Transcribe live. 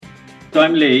So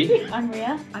I'm Lee. I'm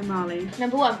Ria. I'm Marley.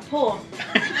 Number 1, porn.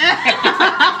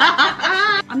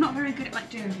 I'm not very good at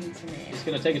doing things for me. It's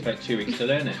going to take us about 2 weeks to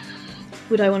learn it.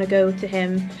 Would I want to go to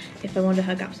him if I wanted to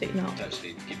hug? Absolutely not.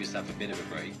 Actually, give yourself a bit of a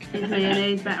break. Is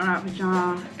mayonnaise better out of a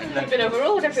jar? I've been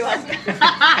overruled, everyone.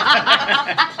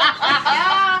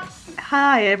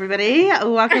 Hi everybody,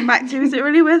 welcome back to Is It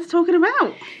Really Worth Talking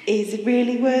About? Is it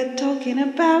really worth talking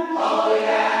about? Oh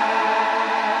yeah!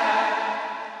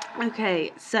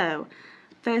 Okay, so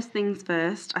first things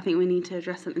first, I think we need to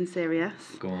address something serious.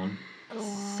 Go on.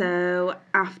 So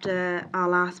after our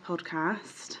last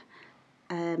podcast,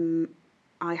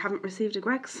 I haven't received a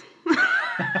Greggs. Is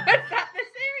that the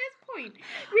serious point?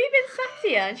 We've been sat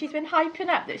here and she's been hyping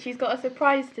up that she's got a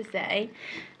surprise to say,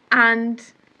 and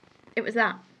it was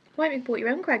that. Why haven't you bought your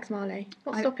own Greggs, Marley?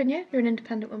 What's stopping you? You're an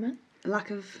independent woman. Lack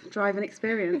of driving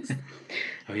experience.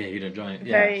 Oh yeah, you don't drive.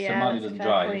 Very, so Marley that's a doesn't fair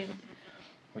drive, point.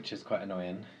 which is quite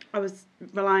annoying. I was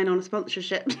relying on a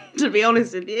sponsorship, to be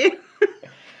honest with you.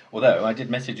 Although I did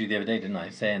message you the other day, didn't I,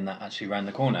 saying that actually round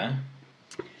the corner.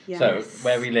 Yes. So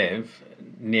where we live,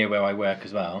 near where I work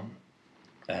as well,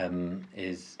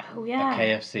 is a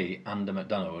KFC and a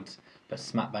McDonald's. But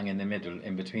smack bang in the middle,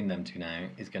 in between them two now,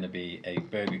 is going to be a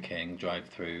Burger King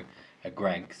drive-through, a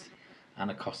Greggs, and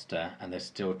a Costa, and there's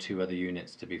still 2 other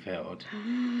units to be filled.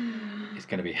 It's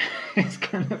going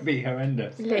to be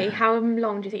horrendous. Lee, how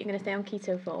long do you think you're going to stay on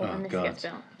keto for when this gets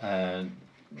built? A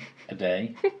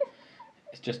day.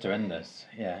 It's just horrendous.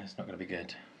 Yeah, it's not going to be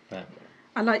good. But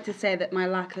I like to say that my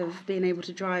lack of being able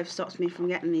to drive stops me from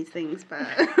getting these things, but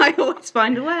I always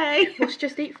find a way. What's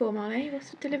Just Eat for, Marley?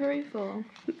 What's Deliveroo for?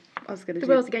 I was going to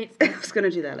The world's against I it. was going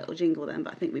to do that little jingle then,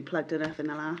 but I think we plugged enough in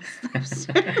the last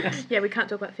episode. Yeah, we can't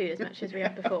talk about food as much as we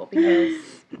have before because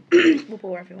we'll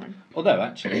bore everyone. although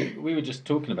actually, we were just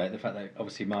talking about the fact that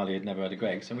obviously Marley had never had a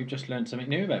Greggs, and we've just learned something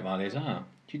new about Marley as well.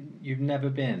 You've never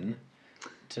been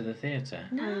to the theatre.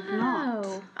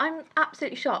 No, I'm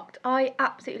absolutely shocked. I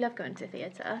absolutely love going to the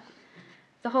theatre.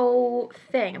 The whole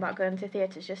thing about going to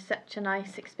theatre is just such a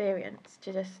nice experience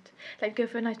to just go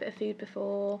for a nice bit of food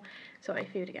before. Sorry,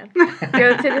 food again.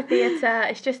 Go to the theatre.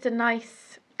 It's just a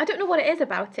nice. I don't know what it is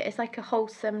about it. It's like a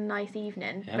wholesome, nice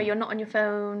evening where you're not on your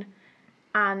phone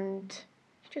and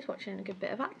you're just watching a good bit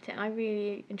of acting. I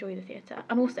really enjoy the theatre.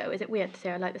 And also, is it weird to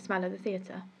say I like the smell of the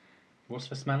theatre? What's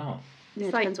the smell of? Yeah,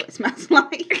 It's depends like- what it smells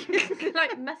like.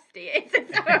 Like musty.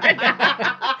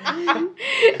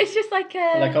 It's just like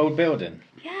a. Like old building?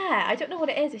 Yeah, I don't know what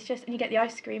it is. It's just, and you get the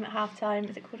ice cream at half time.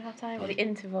 Is it called half time or the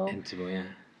interval? Interval, yeah.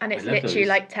 And it's I love literally those.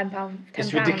 like £10.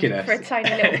 It's ridiculous. For a tiny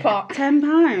little pot.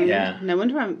 £10? Yeah. No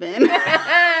wonder I haven't been.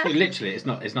 Literally, it's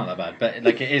not that bad, but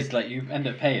like it is like you end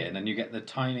up paying and you get the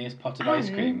tiniest pot of ice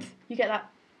cream. And you get that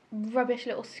rubbish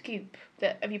little scoop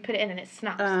that if you put it in and it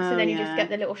snaps. Oh, so then you yeah. just get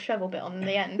the little shovel bit on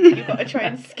the end. You've got to try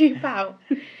and scoop out.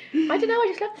 I don't know. I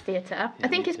just love the theatre. Yeah, I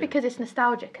think me it's too. because it's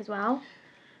nostalgic as well.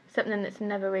 Something that's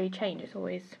never really changed. It's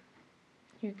always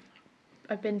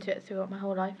I've been to it throughout my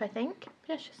whole life. I think.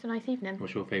 Yeah, it's just a nice evening.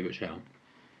 What's your favourite show?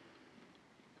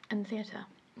 And the theatre.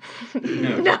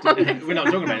 No, we're not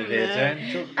talking about the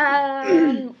theatre.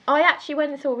 I actually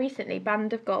went and saw recently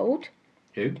Band of Gold.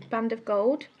 Who? Band of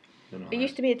Gold. Don't know It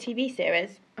used to be a TV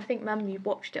series. I think Mum, you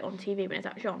watched it on TV when it was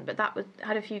actually on, but that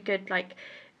had a few good, like,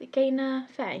 Gaynor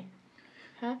Faye.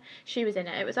 Her? She was in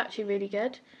it. It was actually really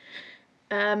good.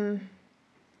 What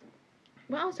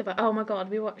else have I... Oh my god,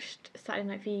 we watched Saturday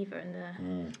Night Fever and the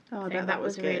Oh, thing. That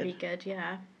was good. really good,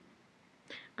 yeah.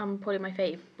 Probably my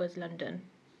fave was London.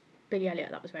 Billy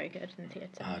Elliot, that was very good in the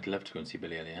theatre. I'd love to go and see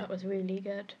Billy Elliot. That was really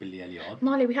good. Billy Elliot.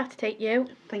 Molly, we have to take you.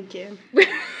 Thank you.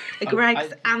 The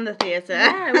Greggs and the theatre.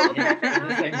 Yeah, what a Yeah, perfect at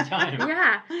the same time.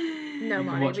 Yeah. No, You can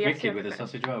Molly, watch we have to Wicked with a go for it.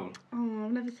 sausage roll. Oh,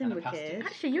 I've never seen And a pasty. Wicked.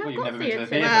 Actually, you Well, have you've got never been to a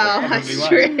theatre.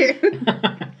 theatre. Well,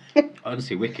 that's Probably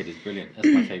Honestly, Wicked is brilliant. That's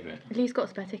my favourite. Lee's got a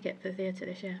spare ticket for the theatre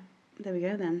this year. There we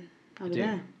go then. I'll be do.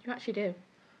 there. You actually do.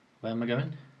 Where am I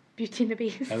going? Beauty and the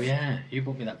Beast. Oh yeah, you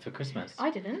bought me that for Christmas.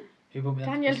 I didn't. Who bought me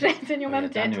that? Daniel for Christmas? did and your Oh, mum yeah,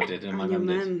 did. Daniel did and my And your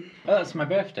mum did. mum. Oh, that's my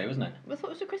birthday, wasn't it? I thought it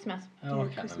was for Christmas. Oh, Yeah, I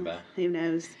can't Christmas. remember. Who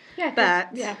knows? Yeah, 'cause- But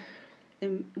yeah.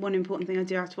 one important thing I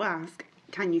do have to ask: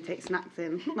 can you take snacks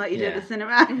in like you did Yeah. at the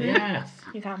cinema? Yes.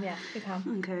 You can, yeah, you can.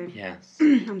 Okay, Yes.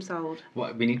 I'm sold.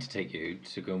 What we need to take you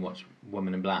to go and watch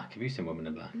Woman in Black. Have you seen Woman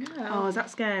in Black? No. Oh, is that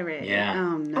scary? Yeah.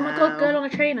 Oh no. Oh my god, Girl on a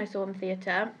Train I saw in the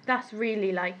theatre. That's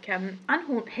really like, and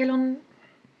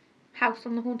House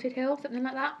on the Haunted Hill, something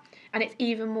like that. And it's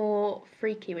even more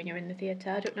freaky when you're in the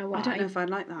theatre. I don't know why. I don't know if I'd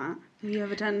like that. Have you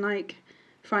ever done like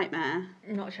Frightmare?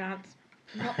 Not a chance.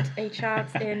 Not a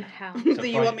chance in hell. So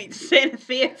you want me to sit in a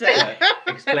theatre?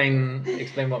 Explain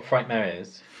what Frightmare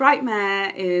is.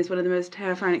 Frightmare is one of the most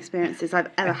terrifying experiences I've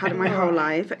ever had in my whole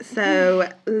life. So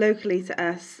locally to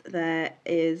us, there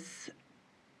is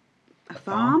a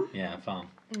farm. Yeah, a farm.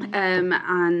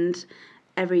 And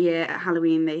every year at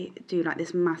Halloween they do like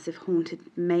this massive haunted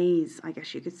maze, I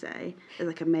guess you could say. There's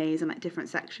like a maze and like different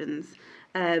sections.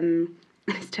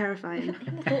 It's terrifying.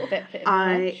 I thought of it.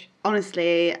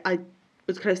 I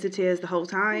was close to tears the whole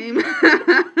time.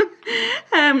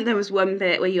 There was one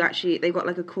bit where they've got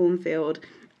like a cornfield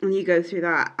and you go through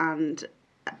that and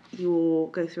you'll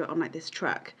go through it on like this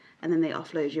truck and then they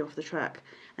offload you off the truck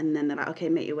and then they're like, okay,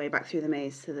 make your way back through the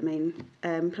maze to the main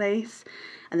place.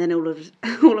 And then all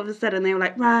of a sudden they were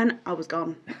like, run. I was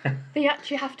gone. But you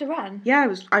actually have to run?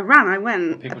 Yeah, I went.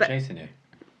 Were people chasing you?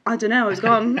 I don't know, I was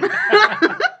gone.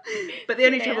 But the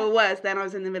only trouble was then I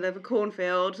was in the middle of a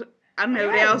cornfield and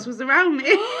nobody else was around me.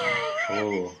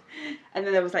 Oh. And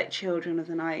then there was like Children of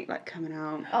the Night like coming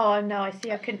out. Oh no, I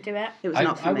see. I couldn't do it. It was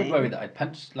not for me. I would worry that I'd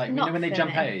punch, like, you know when they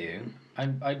jump out at you?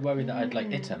 I'd worry that I'd like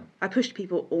hit them. I pushed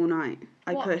people all night.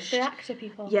 What, the actor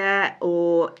people? Yeah,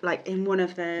 or like in one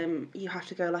of them you have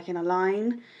to go like in a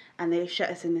line and they shut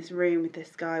us in this room with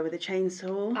this guy with a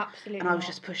chainsaw. Absolutely. And I was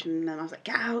just pushing them. I was like,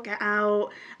 get out.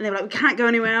 And they were like, we can't go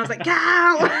anywhere. I was like, get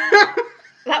out.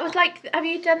 That was like, have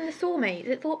you done the Saw Maze?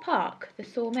 Is it Thorpe Park? The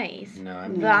Saw Maze? No, I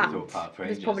haven't been to Thorpe Park for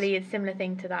ages. Was probably a similar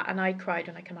thing to that, and I cried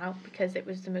when I came out because it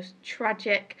was the most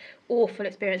tragic, awful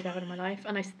experience I've ever had in my life,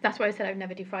 and that's why I said I would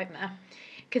never do Frightmare,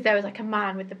 because there was like a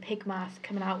man with the pig mask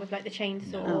coming out with like the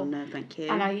chainsaw. Oh no, thank you.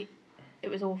 And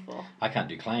it was awful. I can't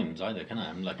do clowns either, can I?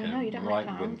 I'm like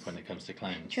right wimp when it comes to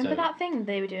clowns. Do you remember that thing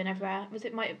they were doing everywhere?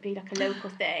 It might be like a local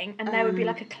thing, and there would be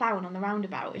like a clown on the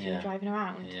roundabout as you were driving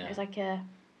around. Yeah. It was like a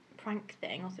prank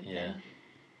thing or something. Yeah.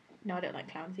 No, I don't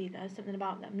like clowns either. There's something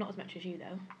about them. Not as much as you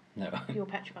though. No. You're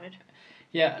petrified.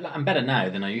 Yeah, I'm better now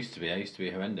than I used to be. I used to be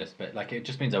horrendous, but like it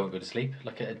just means I won't go to sleep.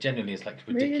 Like it genuinely is like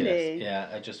ridiculous. Really? Yeah,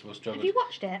 I just will struggle. Have you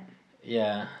watched it?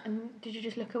 Yeah. And did you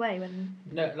just look away when?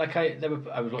 No, like I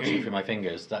was watching it through my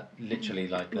fingers. That literally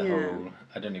like the whole.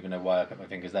 I don't even know why I put my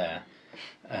fingers there.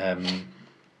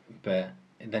 But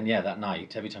then that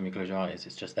night, every time you close your eyes,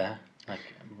 it's just there. Like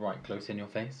right close in your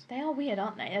face. They are weird,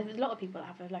 aren't they? There's a lot of people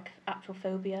that have like actual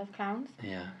phobia of clowns.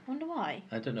 Yeah. I wonder why.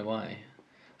 I don't know why.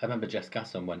 I remember Jess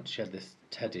Gasson once. She had this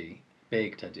teddy,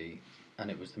 big teddy, and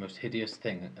it was the most hideous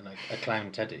thing, like a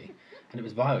clown teddy, and it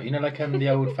was vile. You know, like the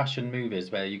old-fashioned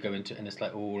movies where you go into and it's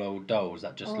like all old dolls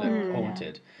that just look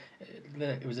haunted.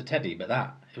 It was a teddy, but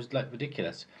it was like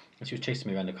ridiculous. And she was chasing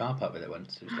me around the car park with it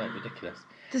once. It was like ridiculous.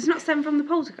 Does it not stem from the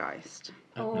Poltergeist?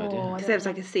 Oh, no idea. Because there was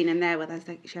like a scene in there where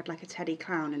she had like a teddy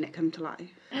clown and it come to life.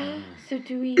 So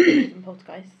do we believe in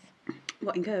poltergeists?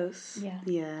 What, in ghosts? Yeah.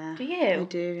 Yeah. Do you? I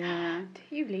do, yeah.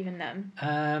 Do you believe in them?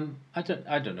 I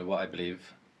don't know what I believe.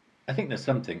 I think there's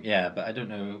something, but I don't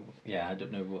know. Yeah, I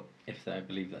don't know what if I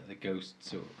believe that the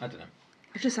ghosts or I don't know.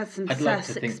 I've just had some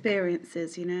sus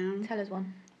experiences, you know. Tell us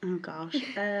one. Oh gosh.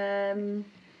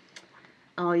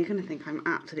 Oh, you're going to think I'm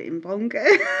absolutely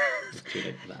bonkers. It's too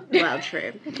late for that. Well,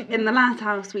 true. In the last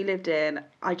house we lived in,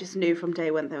 I just knew from day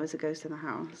one there was a ghost in the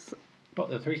house. What,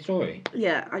 the 3-story?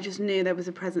 Yeah, I just knew there was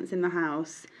a presence in the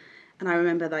house. And I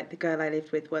remember, like, the girl I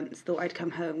lived with once thought I'd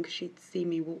come home because she'd seen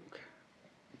me walk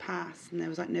past and there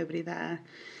was, like, nobody there.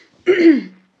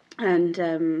 And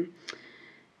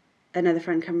another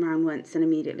friend came around once and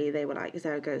immediately they were like, is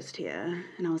there a ghost here?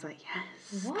 And I was like, yes,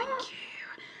 thank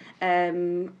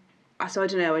you. So I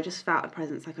don't know, I just felt a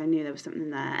presence, like I knew there was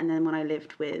something there. And then when I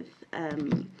lived with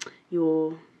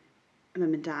your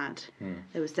mum and dad,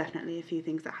 there was definitely a few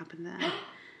things that happened there.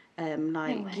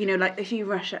 Like, you know, like if you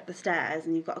rush up the stairs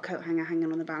and you've got a coat hanger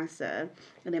hanging on the banister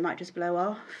and it might just blow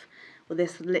off. Well,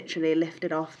 this literally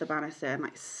lifted off the banister and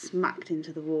like smacked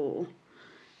into the wall.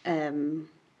 What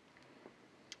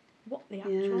the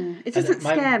actual? Yeah. It doesn't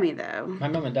scare me though. My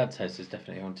mum and dad's house is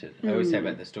definitely haunted. I always say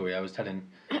about this story. I was telling,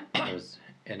 I was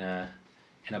in a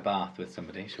bath with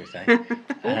somebody, shall we say, but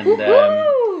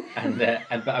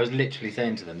I was literally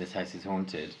saying to them, this house is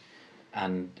haunted,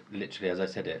 and literally as I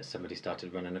said it, somebody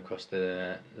started running across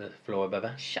the floor above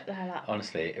us. Shut the hell up.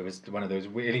 Honestly, it was one of those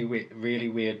really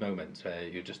weird moments where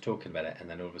you're just talking about it, and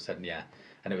then all of a sudden,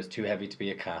 and it was too heavy to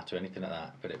be a cat or anything like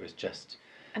that, but it was just.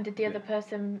 And did the other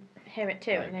person hear it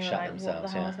too? Like, and they were like, themselves,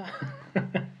 what the hell is that?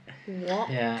 What?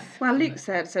 Yeah. Well, Luke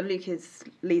is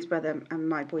Lee's brother and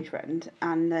my boyfriend,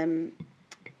 and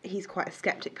he's quite a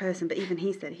skeptic person, but even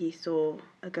he said he saw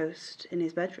a ghost in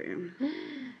his bedroom.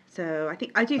 So I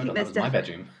do think there's my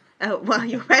bedroom. Oh, well,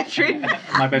 your bedroom.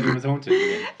 My bedroom was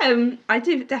haunted. I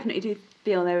definitely do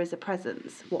feel there is a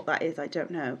presence. What that is, I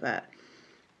don't know, but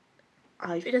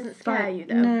It doesn't scare you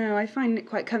though? No, I find it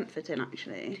quite comforting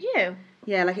actually. Do you?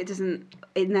 Yeah, like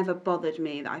it never bothered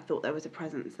me that I thought there was a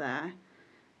presence there.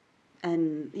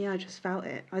 And yeah, I just felt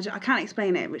it. I can't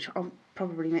explain it, which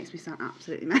probably makes me sound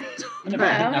absolutely mental. No, but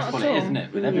I think that's what it is, isn't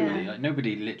it? With everybody, like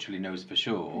nobody literally knows for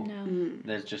sure. No.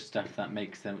 There's just stuff that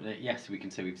makes them. Yes, we can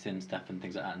say we've seen stuff and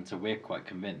things like that, and so we're quite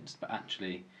convinced. But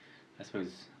actually, I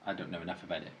suppose I don't know enough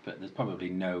about it. But there's probably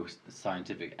no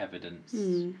scientific evidence.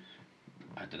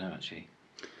 I don't know actually.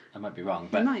 I might be wrong,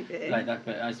 but might be. Like that.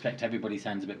 But I expect everybody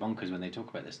sounds a bit bonkers when they talk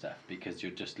about this stuff because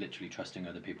you're just literally trusting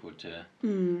other people to.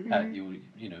 You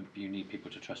need people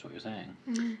to trust what you're saying.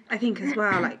 I think as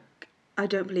well, like I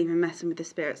don't believe in messing with the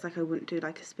spirits. Like I wouldn't do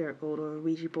like a spirit board or a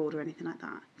Ouija board or anything like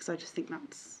that because I just think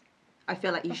I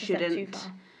feel like you shouldn't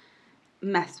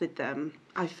mess with them.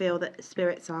 I feel that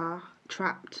spirits are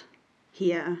trapped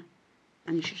here,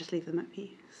 and you should just leave them at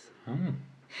peace.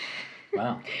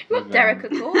 Wow. Not Derek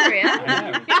Acorah.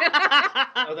 I know.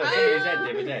 Although somebody said the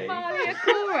other day. Maria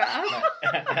Cora.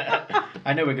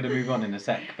 I know we're going to move on in a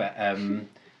sec, but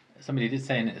somebody did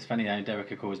say, and it's funny how Derek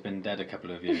Acorah's been dead a couple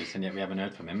of years, and yet we haven't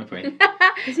heard from him, have we?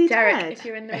 Is he Derek, dead? if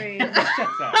you're in the room.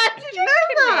 I didn't know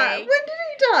that. When did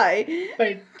he die?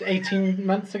 About 18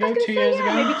 months ago, 2 years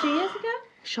ago? Maybe 2 years ago.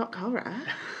 Shock horror.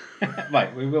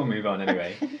 Right, we will move on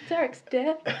anyway. Derek's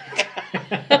dead.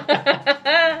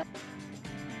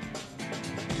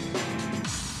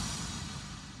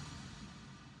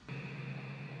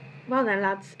 Well then,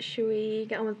 lads, should we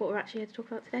get on with what we're actually here to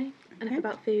talk about today? Okay. Enough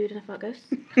about food, enough about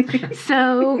ghosts.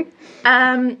 So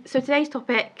today's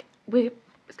topic,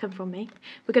 it's come from me.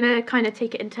 We're going to kind of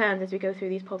take it in turns as we go through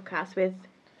these podcasts with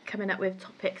coming up with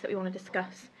topics that we want to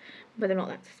discuss, whether or not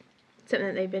that's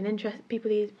something that people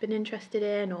have been interested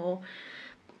in, or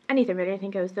anything really. I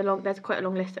think there's quite a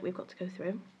long list that we've got to go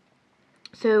through.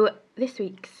 So this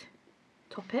week's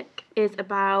topic is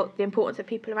about the importance of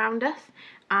people around us,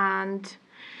 and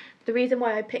the reason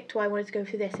why I picked why I wanted to go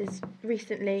through this is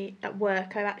recently at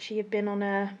work I actually have been on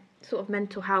a sort of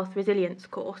mental health resilience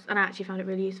course, and I actually found it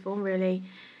really useful and really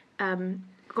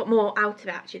got more out of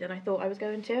it actually than I thought I was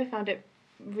going to. I found it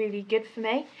really good for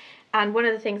me, and one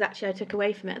of the things actually I took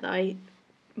away from it that I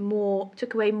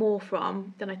took away more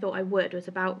from than I thought I would was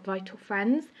about vital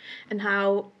friends, and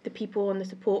how the people on the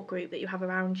support group that you have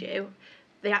around you,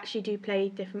 they actually do play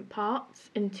different parts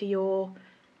into your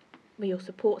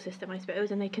support system, I suppose,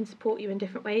 and they can support you in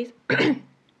different ways. And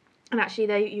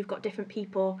actually you've got different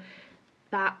people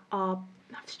that have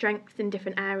strengths in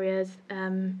different areas,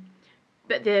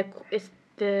 but the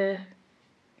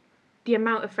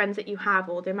amount of friends that you have,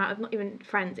 or the amount of, not even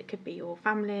friends, it could be your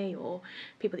family or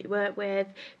people that you work with,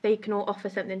 they can all offer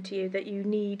something to you that you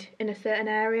need in a certain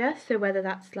area. So whether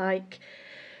that's like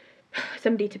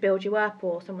somebody to build you up,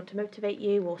 or someone to motivate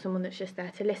you, or someone that's just there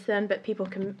to listen, but people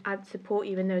can support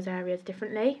you in those areas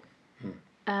differently.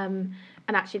 And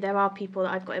actually there are people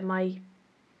that I've got in my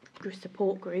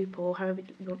support group, or however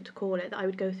you want to call it, that I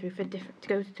would go to for different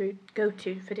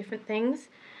things.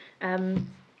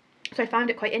 So I found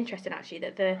it quite interesting actually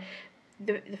that the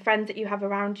friends that you have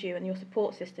around you and your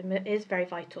support system is very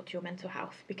vital to your mental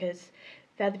health, because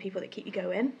they're the people that keep you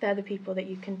going. They're the people that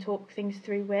you can talk things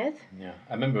through with. Yeah,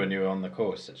 I remember when you were on the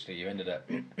course, actually, you ended up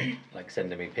like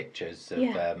sending me pictures of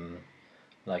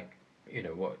like, you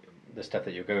know, what the stuff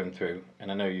that you're going through.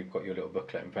 And I know you've got your little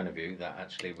booklet in front of you that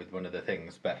actually with one of the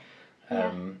things. But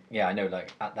I know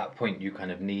like at that point you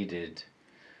kind of needed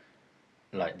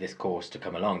like this course to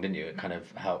come along, didn't you? It kind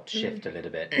of helped shift a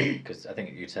little bit, because I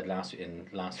think you said last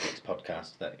week's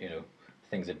podcast that, you know,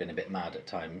 things had been a bit mad at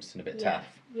times and a bit tough.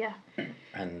 Yeah.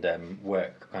 And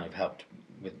work kind of helped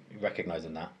with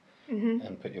recognising that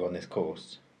and put you on this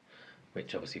course,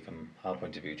 which obviously from our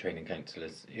point of view, training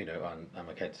counsellors, you know, I'm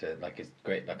a counsellor, like it's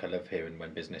great. Like I love hearing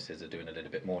when businesses are doing a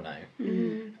little bit more now.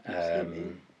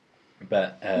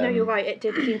 But no, you're right. It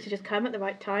did seem to just come at the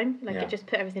right time. Like Yeah. it just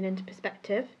put everything into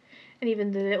perspective, and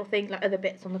even the little thing like other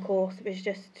bits on the course, it was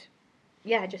just.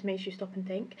 Yeah, it just makes you stop and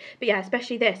think. But yeah,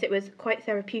 especially this, it was quite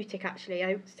therapeutic actually.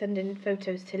 I was sending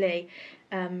photos to Lee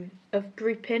of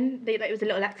grouping. It was a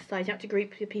little exercise. You have to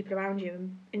group the people around you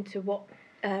into what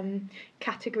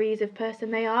categories of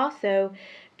person they are. So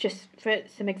just for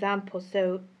some examples,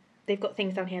 so they've got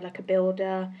things down here like a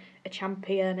builder, a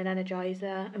champion, an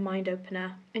energizer, a mind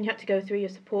opener. And you have to go through your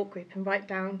support group and write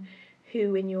down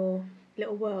who in your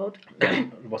little world.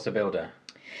 What's a builder?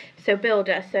 So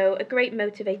builder, so a great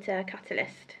motivator,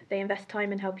 catalyst. They invest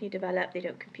time in helping you develop. They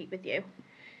don't compete with you.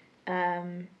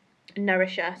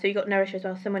 Nourisher. So you got nourisher as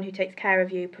well. Someone who takes care of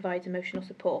you, provides emotional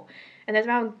support. And there's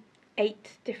around 8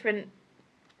 different,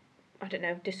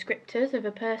 descriptors of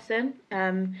a person.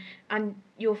 And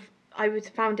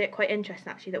found it quite interesting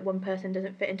actually that one person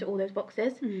doesn't fit into all those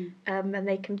boxes, and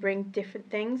they can bring different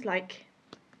things. Like,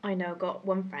 I know I've got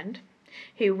one friend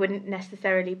who wouldn't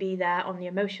necessarily be there on the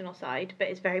emotional side, but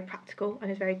is very practical and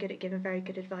is very good at giving very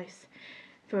good advice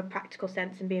from a practical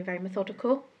sense and being very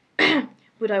methodical.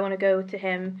 Would I want to go to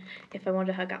him if I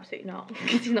wanted a hug? Absolutely not,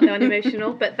 because he's not that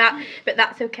emotional. But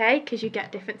that's okay, because you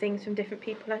get different things from different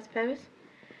people, I suppose.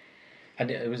 And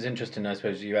it was interesting, I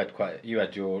suppose. You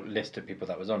had your list of people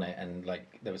that was on it, and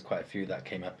like there was quite a few that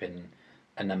came up in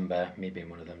a number, me being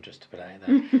one of them, just to put it out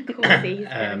there. Cool, he's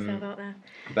put himself out there.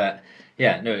 But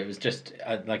yeah, no, it was just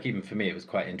like, even for me, it was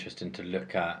quite interesting to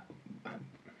look at,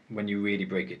 when you really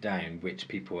break it down, which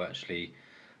people actually,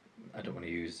 I don't want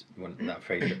to use that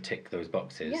phrase, but tick those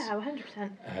boxes. Yeah,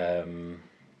 100%.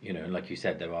 You know, like you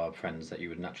said, there are friends that you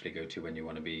would naturally go to when you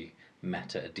want to be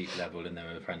met at a deep level, and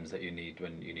there are friends that you need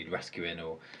when you need rescuing,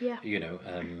 or you know,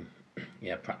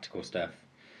 practical stuff.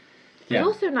 Yeah. It's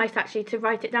also nice actually to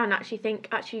write it down.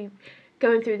 Think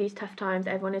going through these tough times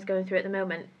everyone is going through at the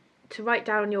moment, to write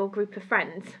down your group of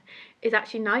friends is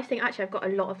actually nice. I think actually I've got a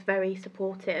lot of very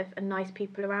supportive and nice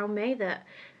people around me that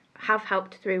have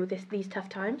helped through these tough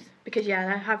times, because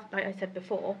I have, like I said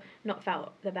before, not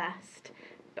felt the best,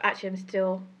 but actually I'm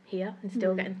still here and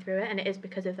still getting through it, and it is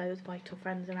because of those vital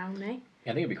friends around me.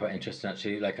 Yeah, I think it'd be quite interesting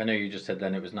actually. Like, I know you just said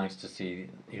then it was nice to see,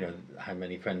 you know, how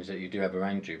many friends that you do have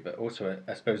around you, but also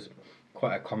I suppose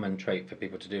quite a common trait for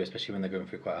people to do, especially when they're going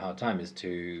through quite a hard time, is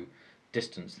to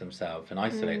distance themselves and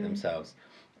isolate themselves.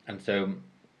 And so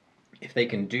if they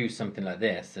can do something like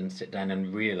this and sit down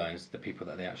and realise the people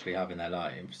that they actually have in their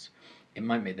lives, it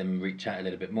might make them reach out a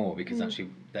little bit more, because actually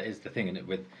that is the thing,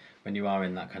 and when you are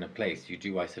in that kind of place, you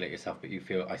do isolate yourself, but you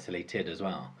feel isolated as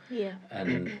well. Yeah.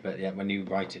 But yeah, when you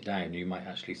write it down, you might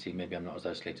actually see, maybe I'm not as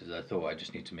isolated as I thought. I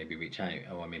just need to maybe reach out,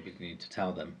 or maybe need to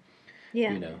tell them.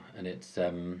 Yeah. You know, and it's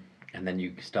and then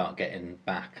you start getting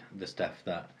back the stuff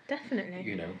that definitely,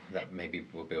 you know, that maybe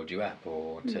will build you up,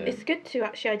 or to. It's good to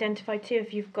actually identify too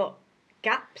if you've got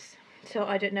gaps. So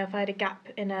I don't know if I had a gap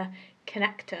in a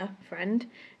connector friend,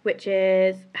 which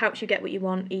is helps you get what you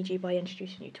want, e.g. by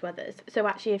introducing you to others. So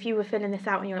actually if you were filling this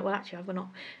out and you're like, well actually I've got not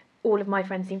all of my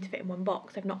friends seem to fit in one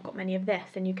box, I've not got many of this,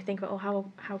 and you could think about,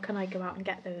 how can I go out and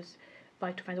get those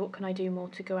vital friends, what can I do more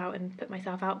to go out and put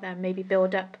myself out there, and maybe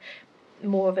build up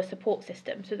more of a support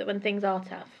system so that when things are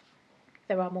tough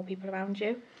there are more people around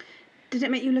you. Did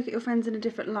it make you look at your friends in a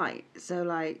different light? So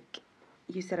like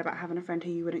you said about having a friend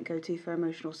who you wouldn't go to for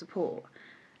emotional support.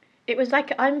 It was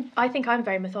like, I think I'm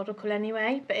very methodical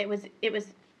anyway, but it was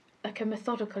like a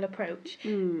methodical approach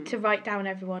to write down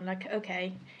everyone, like,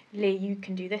 okay, Lee, you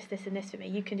can do this, this and this for me,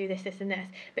 you can do this, this and this.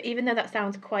 But even though that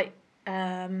sounds quite,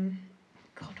 very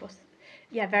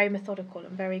methodical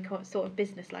and very sort of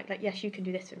business-like, yes, you can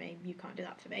do this for me, you can't do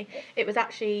that for me. It was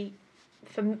actually,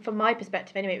 from my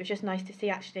perspective anyway, it was just nice to see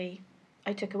actually,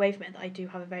 I took away from it that I do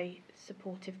have a very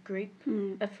supportive group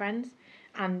of friends,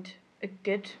 and a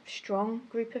good, strong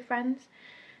group of friends.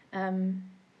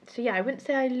 So yeah, I wouldn't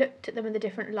say I looked at them in a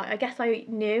different light. I guess I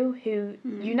knew who,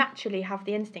 you naturally have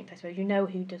the instinct, I suppose, you know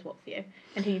who does what for you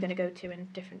and who you're going to go to in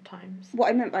different times. What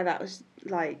I meant by that was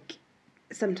like,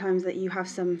 sometimes that you have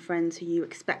some friends who you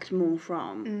expect more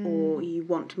from or you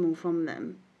want more from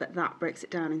them, but that breaks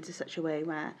it down into such a way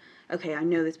where, okay, I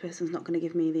know this person's not going to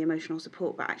give me the emotional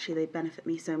support, but actually they benefit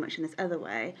me so much in this other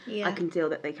way. Yeah. I can deal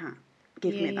that they can't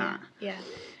give me that. Yeah.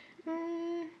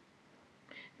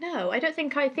 No, I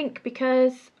think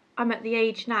because I'm at the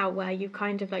age now where you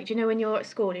kind of like, do you know when you're at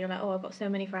school and you're like, oh, I've got so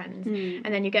many friends,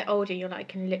 and then you get older, you're like, I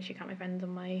can literally count my friends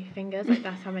on my fingers, like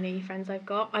that's how many friends I've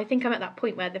got. I think I'm at that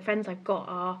point where the friends I've got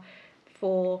are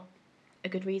for a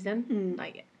good reason.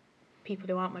 Like, people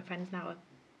who aren't my friends now are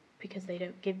because they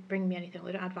don't bring me anything, or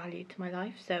they don't add value to my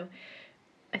life. So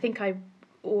I think I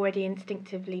already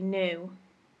instinctively knew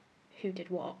who did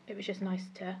what. It was just nice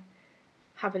to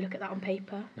have a look at that on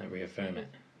paper. And reaffirm it.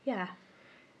 Yeah.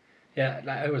 Yeah,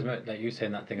 like I always remember, like you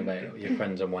saying that thing about your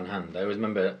friends on one hand. I always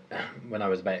remember when I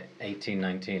was about 18,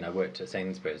 19, I worked at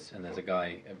Sainsbury's, and there's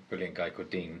a brilliant guy called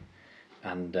Dean,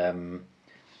 and I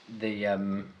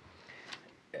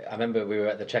remember we were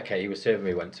at the checkout, he was serving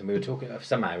me once, and we were talking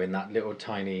somehow in that little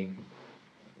tiny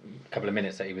couple of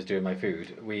minutes that he was doing my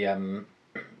food, we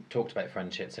talked about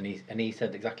friendships, and he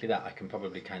said exactly that. I can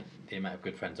probably count the amount of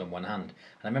good friends on one hand.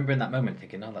 And I remember in that moment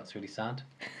thinking, oh, that's really sad.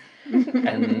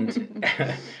 And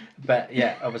but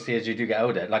yeah, obviously as you do get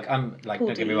older, like I'm like, Paul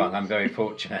don't Dean. Get me wrong, I'm very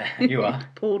fortunate. You are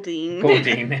Paul Dean. Paul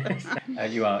Dean.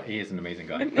 You are. He is an amazing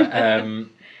guy. But,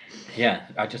 Yeah,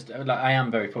 I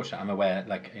am very fortunate. I'm aware,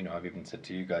 like, I've even said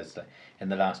to you guys that in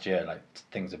the last year, like,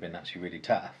 things have been actually really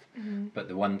tough. Mm-hmm. But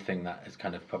the one thing that has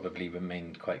kind of probably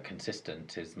remained quite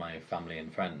consistent is my family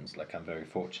and friends. Like, I'm very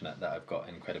fortunate that I've got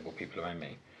incredible people around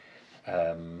me.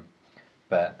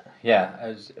 But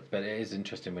yeah, but it is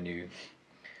interesting when you,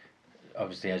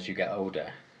 obviously, as you get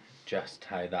older, just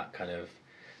how that kind of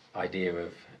idea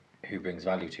of who brings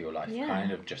value to your life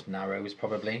kind of just narrows,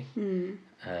 probably.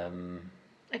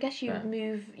 I guess you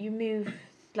move,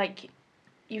 like,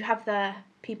 you have the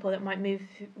people that might move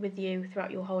with you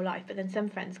throughout your whole life, but then some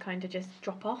friends kind of just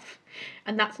drop off,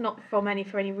 and that's not for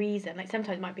any reason. Like,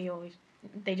 sometimes it might be always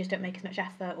they just don't make as much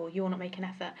effort, or you're not making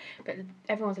effort, but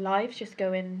everyone's lives just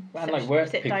go in like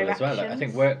work people as well. Like, I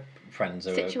think work friends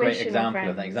are a great example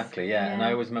of that. Exactly, yeah. And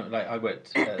I always remember, like, I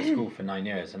worked at school for 9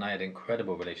 years, and I had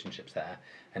incredible relationships there.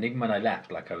 And even when I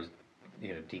left, like, I was,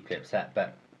 deeply upset,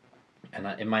 but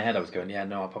in my head I was going, yeah,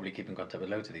 no, I'll probably keep in contact with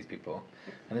loads of these people,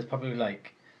 and there's probably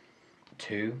like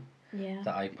 2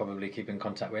 that I probably keep in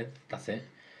contact with. That's it.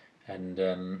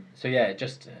 And so yeah, it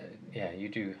just you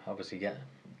do obviously get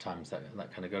times that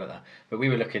kind of go like that. But we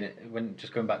were looking at, when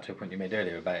just going back to a point you made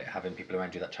earlier about having people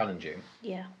around you that challenge you.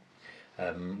 Yeah.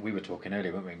 We were talking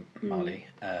earlier, weren't we, Marley,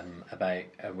 about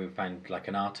we found like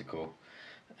an article,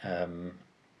 and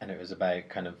it was about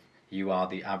kind of you are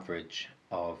the average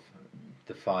of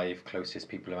the 5 closest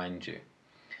people around you.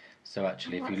 So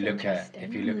actually, if you look at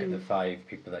the 5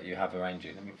 people that you have around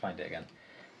you, let me find it again.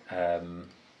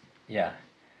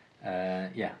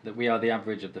 That we are the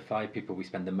average of the 5 people we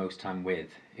spend the most time with.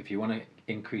 If you want to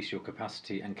increase your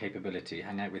capacity and capability,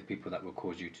 hang out with people that will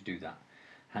cause you to do that.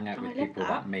 Hang out with people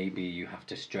that maybe you have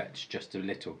to stretch just a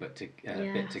little bit to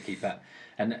keep up.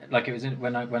 And like, it was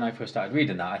when I first started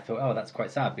reading that, I thought, oh, that's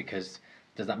quite sad, because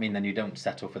does that mean then you don't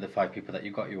settle for the 5 people that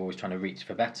you've got? You're always trying to reach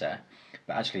for better.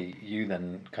 But actually, you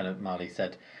then kind of, Marley,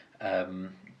 said,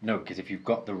 no, because if you've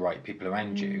got the right people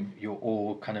around you, you're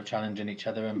all kind of challenging each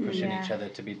other and pushing each other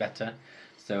to be better.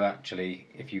 So actually,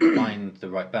 if you find the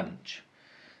right bunch,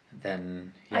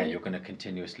 then you're going to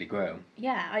continuously grow.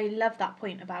 Yeah, I love that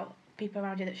point about people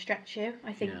around you that stretch you.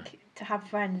 I think to have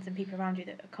friends and people around you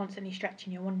that are constantly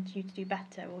stretching you, wanting you to do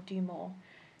better or do more,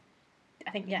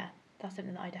 I think, that's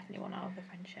something that I definitely want out of a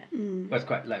friendship. Well, it's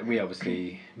quite, like, we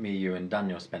obviously, me, you and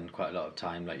Daniel spend quite a lot of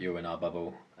time, like, you're in our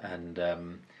bubble, and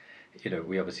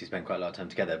we obviously spend quite a lot of time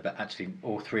together, but actually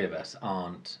all 3 of us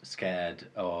aren't scared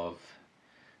of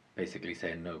basically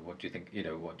saying, no, what do you think you're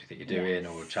doing,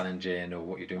 or challenging, or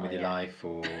what you're doing with your life,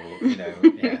 or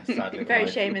sadly very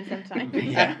shaming sometimes.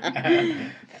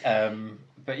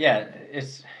 But yeah,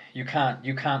 it's you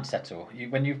can't settle.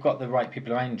 When you've got the right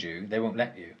people around you, they won't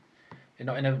let you.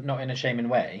 Not in a shaming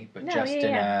way, but in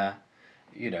a,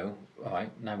 all right,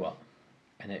 now what?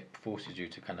 And it forces you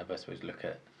to kind of, I suppose, look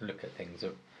at things.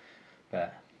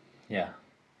 But yeah.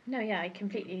 No, I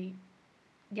completely.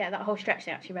 Yeah, that whole stretch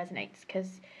thing actually resonates,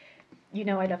 because I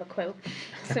love a quote.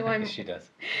 So she does.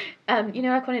 Like on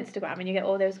Instagram, and you get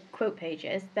all those quote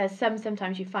pages. There's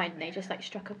sometimes you find, and they just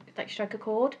strike a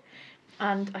chord,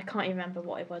 and I can't even remember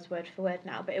what it was word for word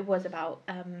now, but it was about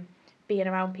being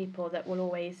around people that will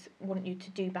always want you to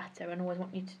do better and always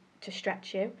want you to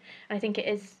stretch you. And I think it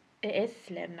is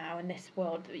slim now in this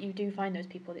world that you do find those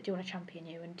people that do want to champion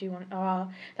you and are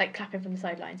like clapping from the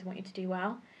sidelines and want you to do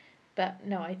well. But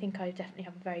no, I think I definitely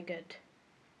have a very good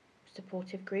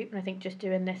supportive group, and I think just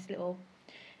doing this little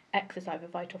exercise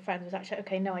with Vital Friends was actually,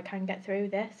 okay, no, I can get through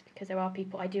this, because there are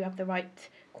people, I do have the right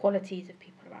qualities of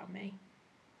people around me.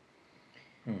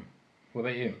 What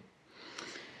about you?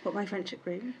 What, my friendship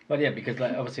group? Well, yeah, because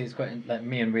like obviously it's quite, like,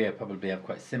 me and Ria probably have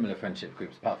quite similar friendship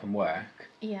groups apart from work.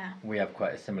 Yeah. We have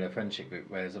quite a similar friendship group,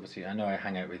 whereas obviously I know I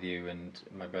hang out with you and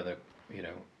my brother,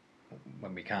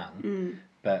 when we can,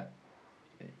 but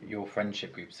your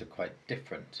friendship groups are quite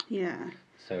different. Yeah.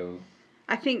 So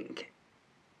I think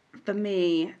for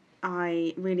me,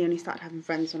 I really only started having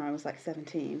friends when I was like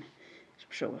 17, which I'm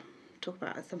sure we'll talk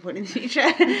about at some point in the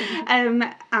future.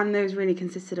 And those really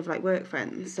consisted of like work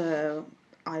friends. So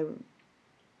I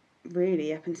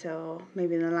really, up until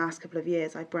maybe in the last couple of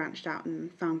years, I branched out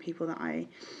and found people that I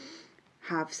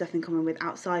have stuff in common with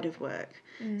outside of work.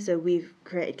 So we've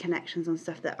created connections on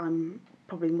stuff that I'm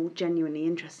probably more genuinely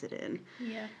interested in.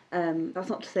 Yeah. That's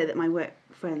not to say that my work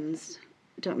friends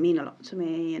don't mean a lot to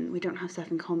me and we don't have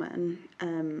stuff in common.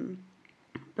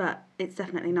 But it's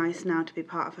definitely nice now to be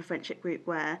part of a friendship group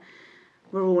where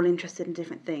we're all interested in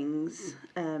different things.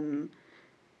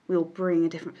 We all bring a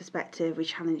different perspective, we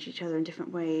challenge each other in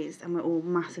different ways, and we're all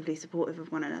massively supportive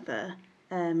of one another.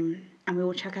 And we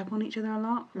all check up on each other a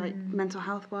lot, like mental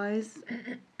health wise,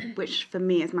 which for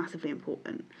me is massively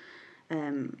important.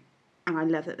 And I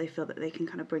love that they feel that they can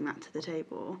kind of bring that to the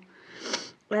table.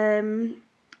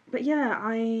 But yeah,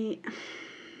 I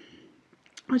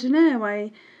don't know.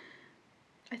 I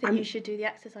think you should do the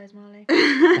exercise, Marley.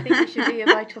 I think you should do your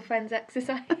Vital Friends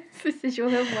exercise. This is your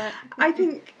homework. I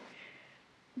think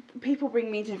people bring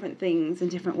me different things in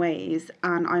different ways,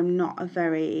 and I'm not a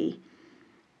very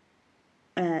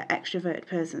extroverted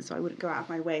person, so I wouldn't go out of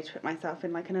my way to put myself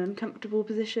in like an uncomfortable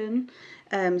position.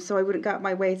 So I wouldn't go out of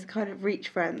my way to kind of reach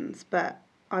friends, but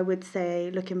I would say,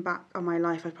 looking back on my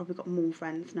life, I've probably got more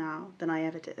friends now than I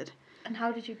ever did. And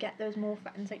how did you get those more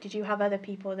friends? Like, did you have other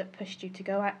people that pushed you to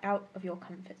go out of your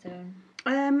comfort zone?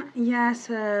 Yeah,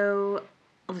 so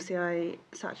obviously I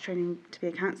started training to be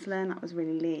a counsellor, and that was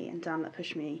really Lee and Dan that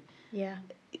pushed me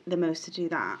the most to do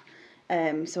that.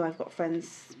 So I've got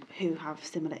friends who have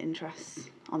similar interests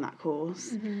on that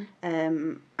course.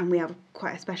 And we have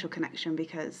quite a special connection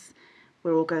because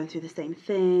we're all going through the same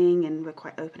thing, and we're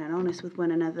quite open and honest with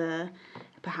one another,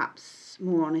 perhaps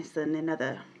more honest than in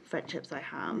other friendships I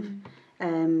have.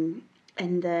 And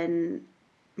then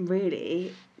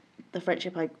really the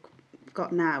friendship I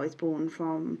got now is born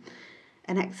from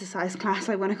an exercise class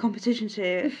I won a competition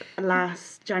to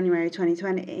last January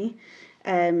 2020.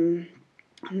 And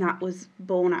that was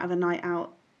born out of a night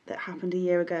out that happened a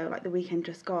year ago, like the weekend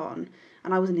just gone,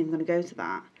 and I wasn't even going to go to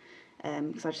that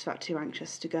because I just felt too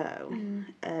anxious to go.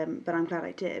 But I'm glad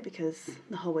I did, because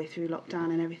the whole way through lockdown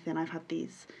and everything, I've had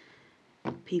these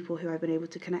people who I've been able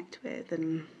to connect with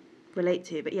and relate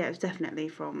to. But yeah, it was definitely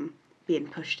from being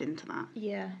pushed into that.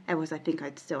 Yeah. Otherwise, I think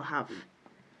I'd still have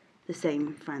the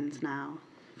same friends now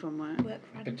from work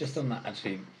friends. But just on that,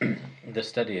 actually, the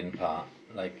studying part,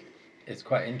 like, it's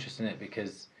quite interesting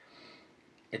because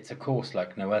it's a course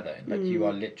like no other. Like, you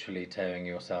are literally tearing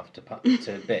yourself to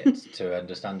bits to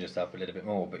understand yourself a little bit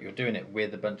more, but you're doing it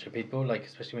with a bunch of people, like,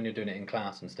 especially when you're doing it in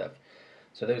class and stuff.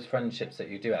 So those friendships that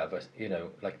you do have, you know,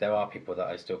 like, there are people that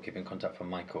I still keep in contact from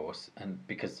my course, and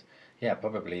because, yeah,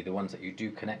 probably the ones that you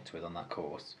do connect with on that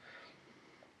course,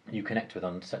 you connect with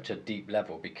on such a deep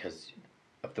level because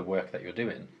of the work that you're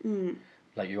doing.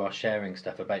 Like, you are sharing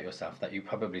stuff about yourself that you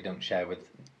probably don't share with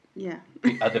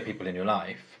other people in your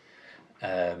life.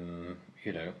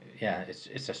 You know, yeah,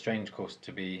 it's a strange course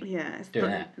to be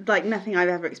doing it. Like nothing I've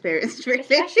ever experienced, really.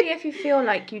 Especially if you feel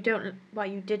like you didn't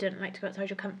like to go outside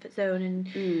your comfort zone, and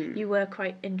you were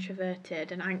quite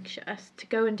introverted and anxious. To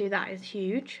go and do that is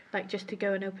huge. Like, just to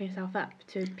go and open yourself up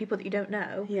to people that you don't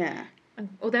know. Yeah. And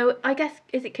although I guess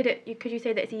could you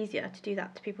say that it's easier to do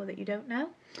that to people that you don't know?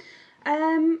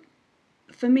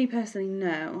 For me personally,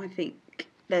 no. I think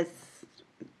there's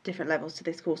different levels to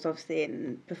this course, obviously,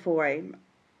 and before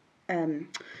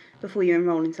you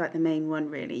enrol into like the main one,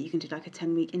 really, you can do like a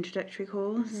 10-week introductory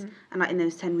course, and like in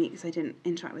those 10 weeks I didn't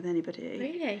interact with anybody.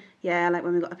 Really? Yeah, like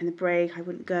when we got up in the break, I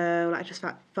wouldn't go. Like, I just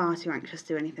felt far too anxious to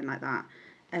do anything like that.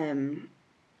 And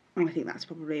I think that's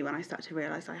probably when I started to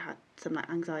realise I had some like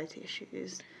anxiety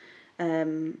issues.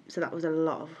 So that was a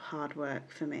lot of hard work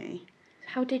for me.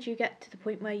 How did you get to the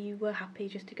point where you were happy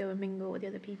just to go and mingle with the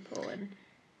other people?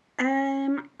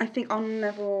 And I think on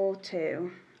level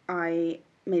 2, I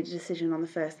made a decision on the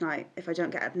first night, if I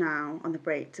don't get up now on the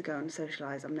break to go and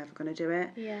socialise, I'm never going to do it.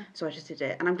 Yeah. So I just did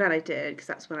it, and I'm glad I did, because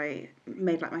that's when I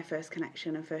made like my first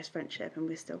connection and first friendship, and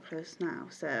we're still close now.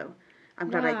 So I'm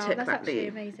glad I took that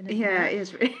leap. Amazing, isn't yeah, it? It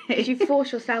is really. Did you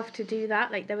force yourself to do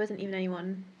that? Like, there wasn't even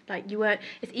anyone, like, you weren't.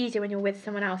 It's easier when you're with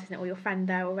someone else, isn't it, or your friend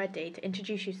there already, to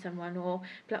introduce you to someone, or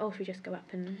be like, oh, should we just go up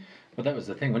and. Well, that was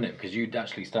the thing, wasn't it? Because you'd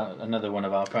actually start another one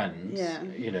of our friends. Yeah.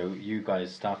 You know, you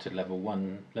guys started level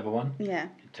one. Yeah.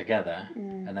 Together,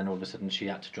 and then all of a sudden she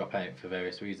had to drop out for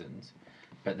various reasons.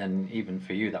 But then even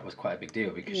for you, that was quite a big deal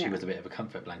because she was a bit of a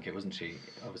comfort blanket, wasn't she?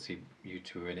 Obviously, you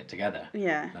two were in it together.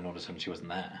 Yeah. And all of a sudden she wasn't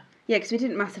there. Yeah, because we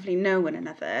didn't massively know one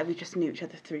another. We just knew each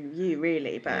other through you,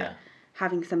 really. But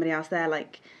having somebody else there,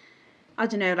 like, I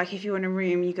don't know, like if you're in a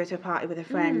room, you go to a party with a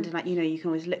friend, and like, you know, you can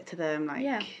always look to them,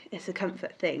 like, it's a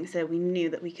comfort thing. So we knew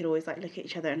that we could always like look at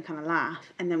each other and kind of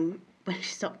laugh. And then when she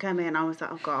stopped coming, I was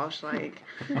like, oh gosh, like,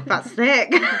 that's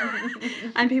sick.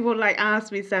 And people like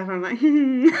ask me stuff, and I'm like,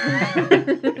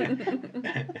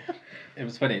 It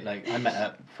was funny, like, I met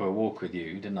up for a walk with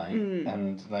you, didn't I?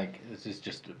 And like, this is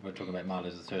just, we're talking about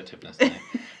Marla's assertiveness now.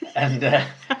 And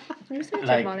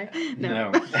like, Molly.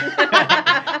 No.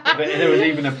 But there was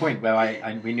even a point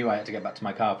where we knew I had to get back to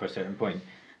my car for a certain point,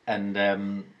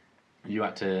 and you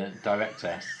had to direct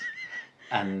us,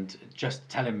 and just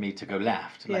telling me to go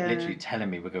left, like literally telling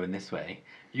me we're going this way,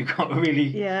 you got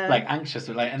really like anxious,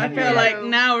 like, and I feel like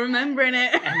now remembering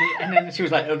it. And then she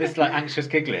was like, "Oh, this like anxious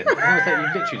giggling." And I was like,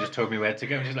 "You literally just told me where to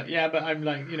go." And she's like, "Yeah, but I'm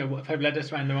like, what if I've led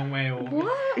us around the wrong way?" Or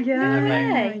what? Yeah, and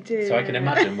I'm like, I do. So I can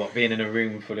imagine what being in a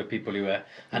room full of people who are,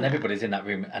 and everybody's in that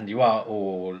room, and you're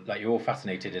all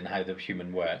fascinated in how the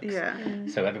human works. Yeah.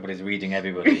 So everybody's reading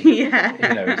everybody.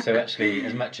 Yeah. So actually,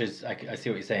 as much as I see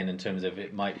what you're saying in terms of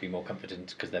it might be more comforting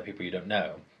because they're people you don't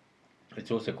know. It's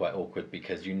also quite awkward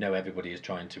because everybody is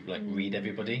trying to like read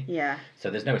everybody. Yeah. So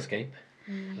there's no escape.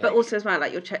 But also as well,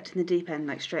 like you're checked in the deep end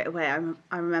like straight away.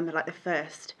 I remember like the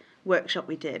first workshop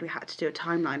we did, we had to do a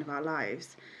timeline of our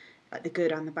lives, like the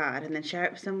good and the bad, and then share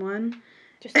it with someone.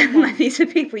 Just like these are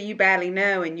people you barely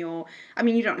know, and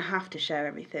you don't have to share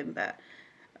everything, but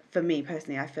for me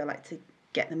personally, I feel like to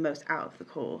get the most out of the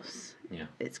course,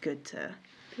 it's good to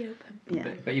be open.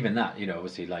 Yeah. But even that,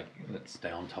 obviously, like, let's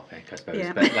stay on topic, I suppose.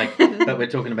 Yeah. But like, but we're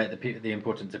talking about the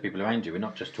importance of people around you. We're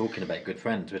not just talking about good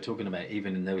friends. We're talking about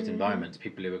even in those environments,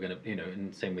 people who are going to,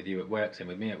 and same with you at work, same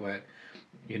with me at work.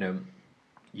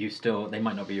 You still, they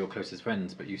might not be your closest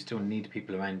friends, but you still need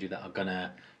people around you that are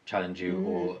gonna challenge you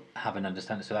or have an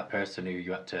understanding. So that person who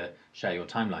you had to share your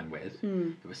timeline with,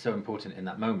 it was so important in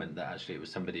that moment that actually it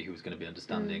was somebody who was going to be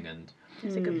understanding and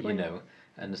That's a good point.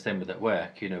 And the same with at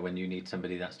work, when you need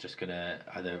somebody that's just gonna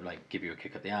either like give you a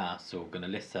kick up the ass or gonna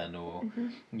listen or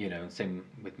and same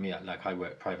with me, like I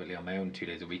work privately on my own 2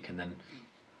 days a week and then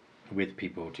with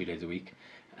people 2 days a week,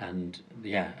 and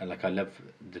like I love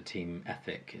the team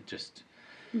ethic. It just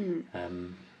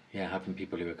having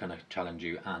people who are kind of challenge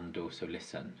you and also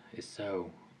listen is so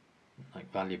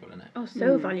like valuable, isn't it? Oh,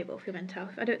 so valuable for your mental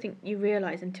health. I don't think you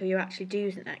realise until you actually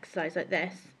do an exercise like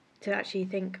this to actually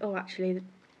think, oh, actually,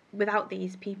 without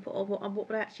these people, what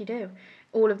would I actually do?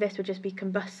 All of this would just be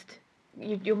combust.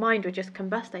 Your mind would just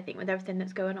combust, I think, with everything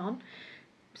that's going on.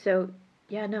 So,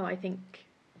 I think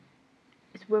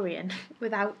it's worrying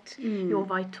without your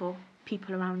vital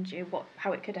people around you,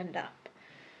 how it could end up.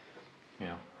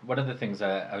 Yeah. One of the things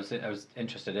I was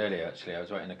interested earlier, actually, I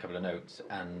was writing a couple of notes,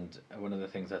 and one of the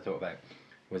things I thought about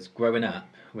was growing up,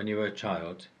 when you were a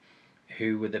child,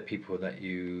 who were the people that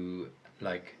you,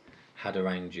 like, had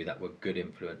around you that were good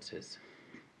influences?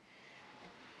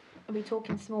 Are we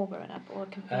talking small growing up, or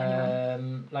can be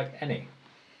anyone? Like any.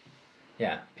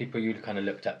 Yeah, people you kind of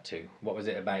looked up to. What was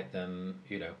it about them,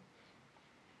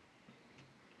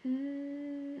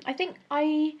 I think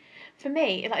for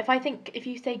me, like if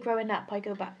you say growing up, I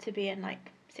go back to being like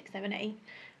 6, 7, 8,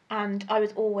 and I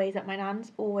was always at my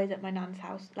nan's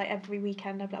house. Like every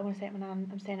weekend, I'd be like, I want to stay at my nan.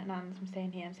 I'm staying at nan's. I'm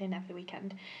staying here. I'm staying there for the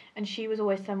weekend. And she was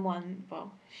always someone.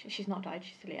 Well, she's not died.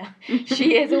 She's still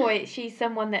here. She's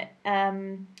someone that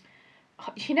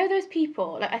those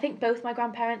people. Like I think both my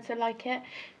grandparents are like it.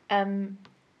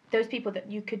 Those people that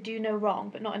you could do no wrong,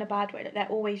 but not in a bad way. Like they're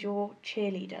always your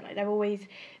cheerleader. Like they're always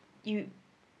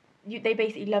they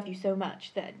basically love you so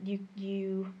much that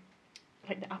you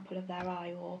like the apple of their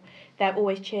eye, or they're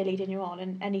always cheerleading you on,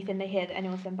 and anything they hear that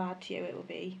anyone's done bad to you, it will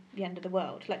be the end of the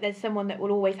world. Like there's someone that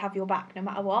will always have your back no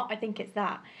matter what. I think it's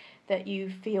that you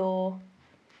feel.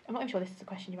 I'm not even sure this is a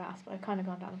question you asked, but I've kind of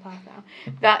gone down the path now.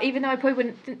 That even though I probably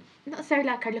wouldn't, not necessarily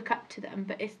like I look up to them,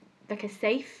 but it's like a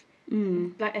safe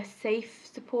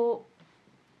support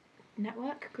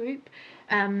network group,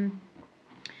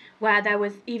 where there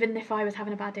was, even if I was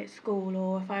having a bad day at school,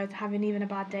 or if I was having even a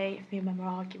bad day, if me and Mum were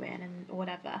arguing or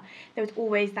whatever, there was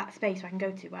always that space where I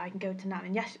can go to Nan.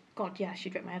 And yes,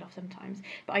 she'd rip my head off sometimes,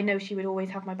 but I know she would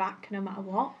always have my back no matter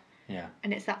what. Yeah.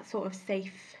 And it's that sort of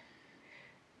safe.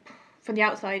 From the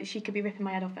outside, she could be ripping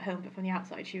my head off at home, but from the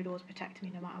outside, she would always protect me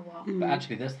no matter what. But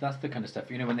actually, that's the kind of stuff,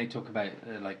 when they talk about,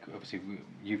 like, obviously,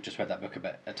 you've just read that book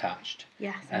about Attached.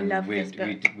 Yes, I love this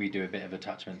book. We do a bit of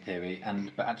attachment theory,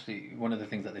 but actually, one of the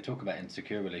things that they talk about in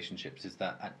secure relationships is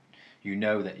that that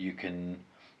you can,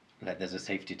 like, there's a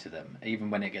safety to them. Even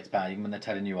when it gets bad, even when they're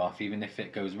telling you off, even if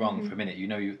it goes wrong for a minute,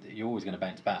 you're always going to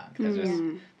bounce back.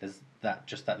 There's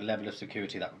that level of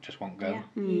security that just won't go.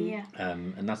 Yeah.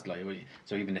 And that's like,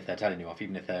 so even if they're telling you off,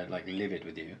 even if they're like livid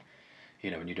with you,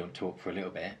 and you don't talk for a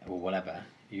little bit or whatever,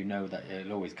 that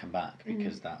it'll always come back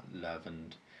because that love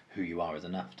and who you are is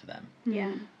enough to them.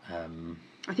 Yeah.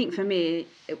 I think for me,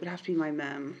 it would have to be my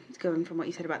mum, going from what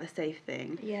you said about the safe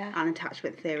thing and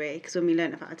attachment theory. Because when we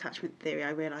learned about attachment theory, I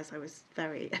realised I was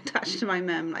very attached to my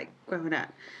mum, like growing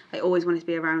up. I always wanted to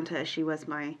be around her. She was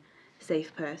my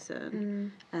safe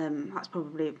person. That's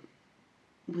probably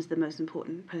was the most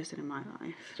important person in my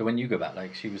life. So when you go back,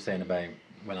 like she was saying about,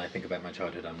 when I think about my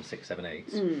childhood, I'm 6, 7,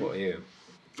 8. What are you?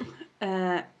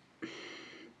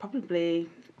 Probably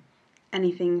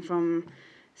anything from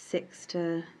 6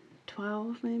 to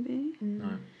 12, maybe.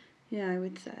 Right. Yeah, I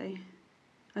would say.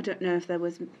 I don't know if there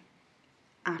was,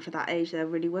 after that age, there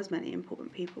really was many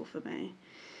important people for me.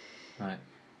 Right.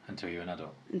 Until you were an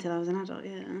adult. Until I was an adult,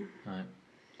 yeah. Right.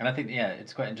 And I think, yeah,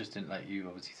 it's quite interesting, like you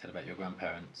obviously said about your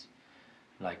grandparents.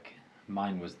 Like,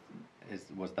 mine was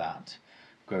that.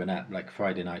 Growing up, like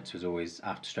Friday nights was always,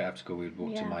 straight after school, we would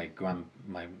walk to my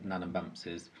nan and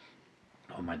Bamps's.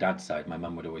 On my dad's side, my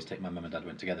mum would always take, my mum and dad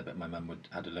went together, but my mum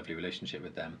had a lovely relationship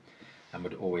with them and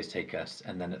would always take us.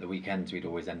 And then at the weekends, we'd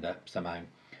always end up somehow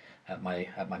at my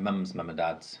mum's mum and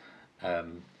dad's.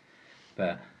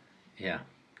 But yeah,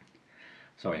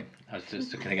 sorry, I was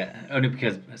just going to get, only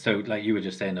because, so like you were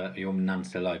just saying, your nan's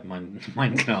still alive,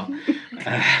 mine's not.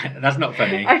 That's not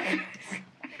funny.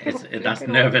 That's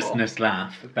nervousness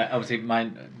laugh. But obviously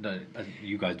mine,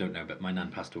 you guys don't know, but my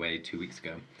nan passed away 2 weeks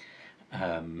ago.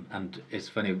 And it's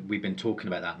funny, we've been talking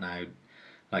about that now.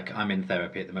 Like, I'm in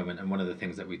therapy at the moment, and one of the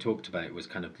things that we talked about was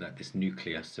kind of like this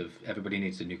nucleus of, everybody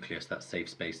needs a nucleus, that safe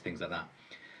space, things like that.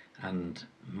 And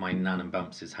my nan and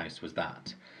Bumps' house was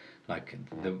that. Like,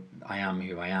 I am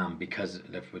who I am because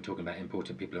if we're talking about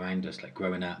important people around us, like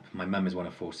growing up, my mum is one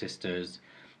of 4 sisters,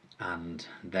 and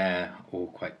they're all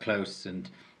quite close, and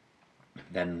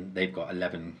then they've got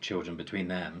 11 children between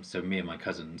them. So me and my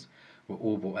cousins were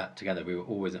all brought up together. We were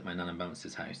always at my nan and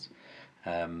Bumps' house.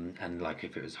 And like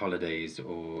if it was holidays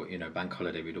or, you know, bank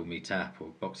holiday, we'd all meet up, or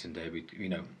Boxing Day,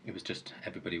 it was just,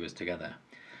 everybody was together.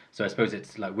 So I suppose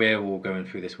it's like we're all going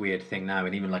through this weird thing now,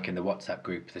 and even like in the WhatsApp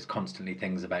group, there's constantly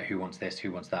things about who wants this,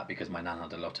 who wants that, because my nan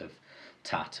had a lot of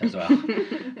tat as well.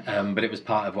 But it was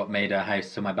part of what made her house.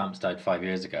 So my Bamps died 5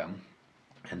 years ago,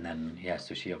 and then, yeah,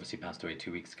 so she obviously passed away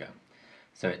 2 weeks ago.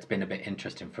 So it's been a bit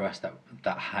interesting for us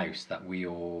that house that we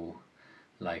all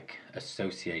like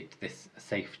associate this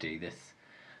safety, this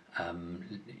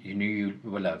you knew you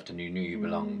were loved and you knew you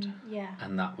belonged. Yeah.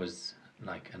 And that was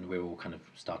like, and we're all kind of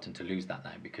starting to lose that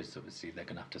now because obviously they're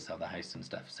going to have to sell the house and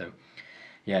stuff. So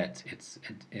yeah, it's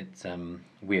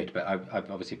weird, but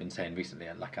I've obviously been saying recently,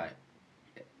 like I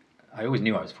always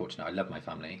knew I was fortunate. I love my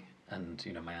family, and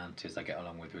you know, my aunties I get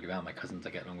along with really well, my cousins I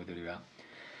get along with really well.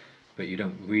 But you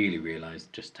don't really realise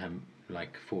just how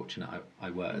like fortunate I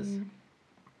was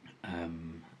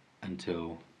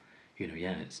until, you know,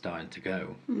 yeah, it's starting to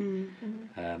go.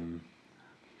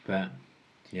 But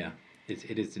yeah,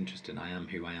 it is interesting. I am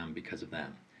who I am because of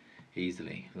them,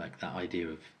 easily. Like that idea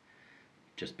of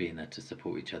just being there to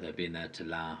support each other, being there to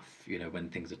laugh, you know, when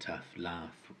things are tough,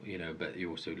 laugh, you know, but you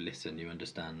also listen, you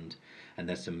understand. And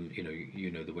there's some,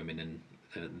 you know, the women in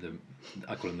the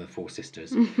I call them the 4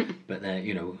 sisters, but they're,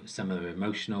 you know, some are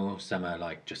emotional, some are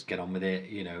like just get on with it,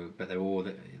 you know, but they'll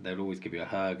always give you a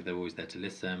hug, they're always there to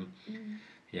listen.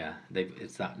 Yeah,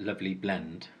 it's that lovely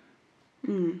blend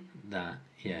that,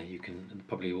 yeah, you can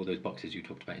probably, all those boxes you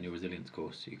talked about in your resilience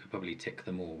course, you could probably tick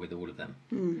them all with all of them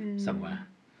somewhere.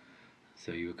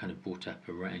 So you were kind of brought up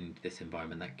around this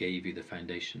environment that gave you the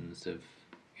foundations of,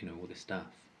 you know, all this stuff.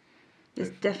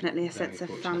 There's definitely a sense of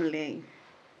family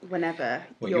whenever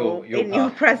you're in your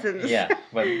presence. Yeah,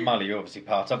 well, Marley, you're obviously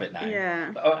part of it now.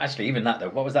 Yeah. But, actually, even that though,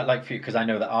 what was that like for you? Because I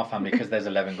know that our family, because there's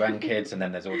 11 grandkids, and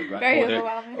then there's all the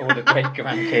all the great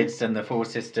grandkids and the 4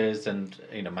 sisters, and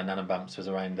you know, my nan and Bamps was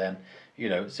around then. You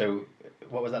know, so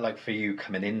what was that like for you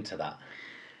coming into that?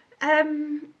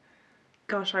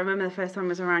 Gosh, I remember the first time I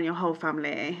was around your whole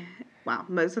family. Well,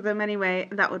 most of them anyway.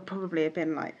 That would probably have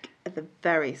been like at the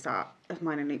very start of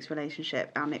mine and Luke's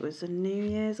relationship, and it was a New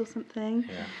Year's or something.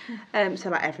 Yeah. So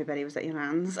like everybody was at your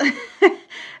nan's.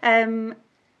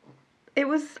 It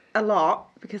was a lot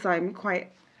because I'm quite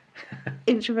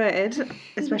introverted,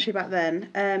 especially back then.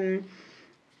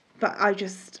 But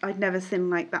I'd never seen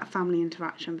like that family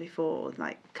interaction before,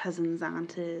 like cousins,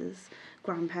 aunties,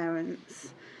 grandparents,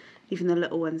 even the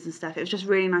little ones and stuff. It was just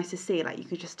really nice to see. Like you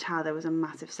could just tell there was a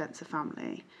massive sense of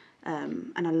family,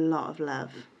 and a lot of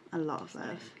love.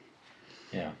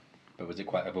 Yeah, but was it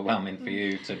quite overwhelming for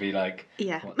you to be like,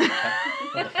 yeah, what the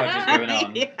fudge is going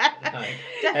on? Yeah, like,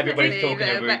 everybody's talking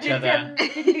over each other.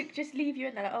 Did Luke just leave you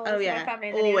in there? Like, oh yeah, my family,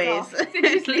 and always.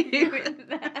 Just leave you in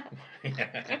there.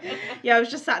 Yeah, I was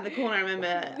just sat in the corner. I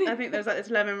remember. I think there was like this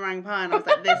lemon meringue pie, and I was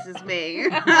like, "This is me."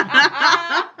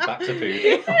 Back to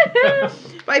food.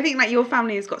 But I think like your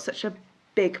family has got such a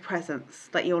big presence.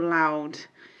 Like you're loud,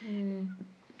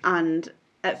 and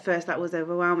at first that was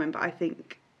overwhelming. But I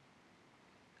think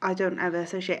I don't ever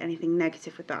associate anything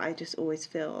negative with that. I just always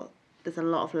feel there's a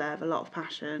lot of love, a lot of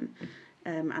passion,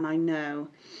 and I know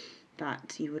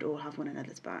that you would all have one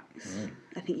another's backs.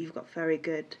 I think you've got very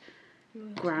good,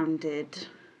 grounded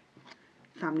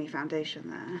family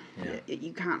foundation there. Yeah.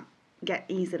 You can't get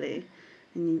easily,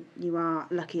 and you are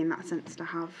lucky in that sense to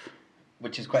have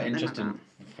which is quite interesting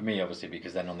for me, obviously,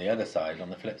 because then on the other side, on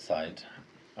the flip side,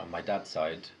 on my dad's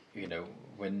side, you know,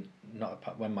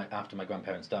 after my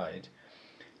grandparents died,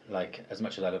 like, as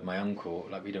much as I love my uncle,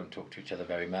 like, we don't talk to each other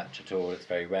very much at all. It's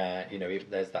very rare, you know.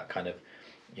 There's that kind of,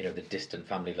 you know, the distant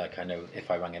family. Like, I know if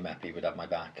I rang him up, he would have my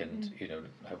back, and you know,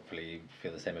 hopefully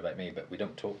feel the same about me. But we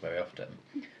don't talk very often,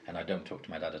 and I don't talk to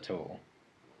my dad at all.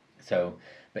 So,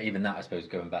 but even that, I suppose,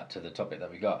 going back to the topic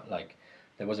that we got, like,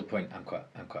 there was a point. I'm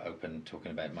quite open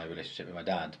talking about my relationship with my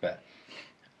dad, but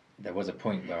there was a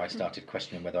point where I started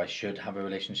questioning whether I should have a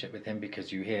relationship with him,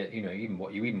 because you hear, you know,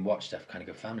 even watch stuff, kind of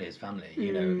go, family is family,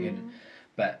 you know.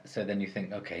 But so then you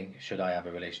think, okay, should I have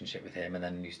a relationship with him? And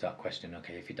then you start questioning,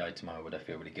 okay, if he died tomorrow, would I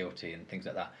feel really guilty and things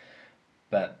like that?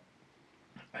 But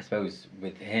I suppose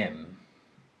with him,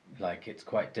 like, it's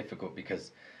quite difficult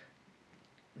because,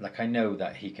 like, I know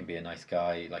that he can be a nice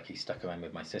guy, like, he stuck around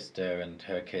with my sister and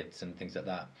her kids and things like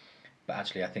that. But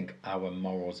actually, I think our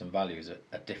morals and values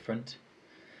are different.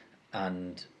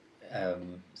 And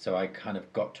so I kind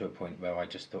of got to a point where I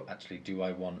just thought, actually, do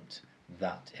I want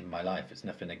that in my life? It's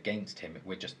nothing against him,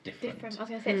 we're just different. I was going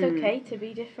to say, it's okay to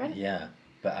be different. Yeah,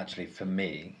 but actually for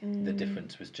me, the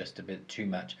difference was just a bit too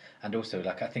much. And also,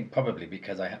 like, I think probably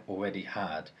because I already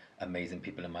had amazing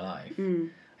people in my life,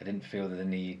 I didn't feel the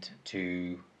need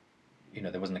to, you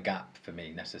know, there wasn't a gap for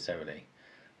me necessarily.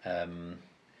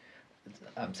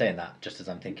 I'm saying that just as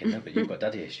I'm thinking, no, but you've got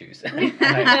daddy issues.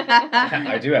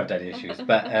 I do have daddy issues,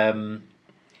 but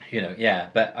you know, yeah.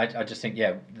 But I just think,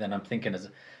 yeah. Then I'm thinking, as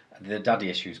the daddy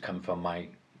issues come from my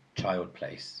child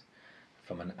place,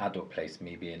 from an adult place.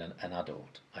 Me being an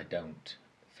adult, I don't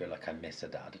feel like I miss a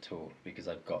dad at all, because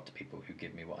I've got people who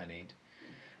give me what I need.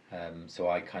 So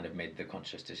I kind of made the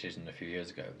conscious decision a few years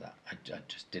ago that I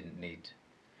just didn't need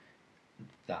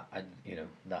that,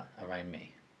 that around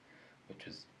me, which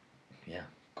was, yeah,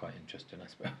 quite interesting, I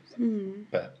suppose.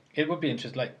 But it would be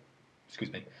interesting, like,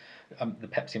 excuse me, the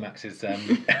Pepsi Max is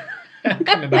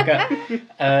coming back up.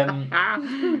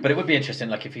 But it would be interesting,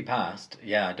 like, if he passed,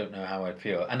 yeah, I don't know how I'd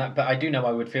feel. But I do know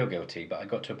I would feel guilty, but I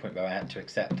got to a point where I had to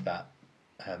accept that.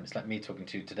 It's like me talking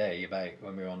to you today about,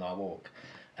 when we were on our walk,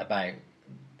 about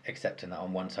accepting that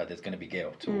on one side there's going to be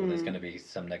guilt, or there's going to be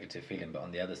some negative feeling, but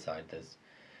on the other side there's,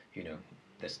 you know,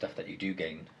 there's stuff that you do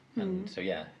gain. And so,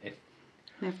 yeah, if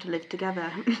they have to live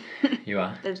together. You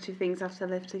are. Those two things have to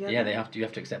live together. Yeah, you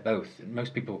have to accept both.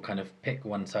 Most people kind of pick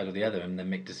one side or the other and then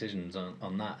make decisions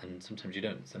on that, and sometimes you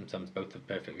don't. Sometimes both are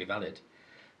perfectly valid.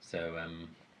 So,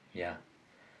 yeah.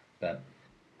 But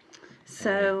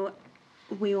so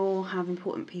we all have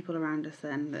important people around us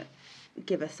then that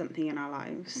give us something in our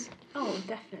lives. Oh,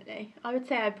 definitely. I would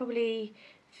say I probably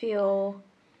feel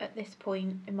at this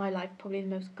point in my life probably the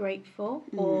most grateful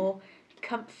or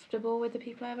comfortable with the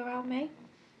people I have around me.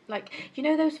 Like, you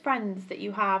know those friends that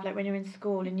you have, like, when you're in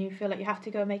school and you feel like you have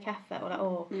to go and make effort,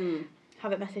 or like,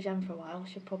 haven't messaged them for a while,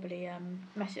 should probably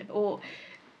message them. Or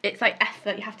it's like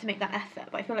effort, you have to make that effort.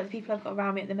 But I feel like the people I've got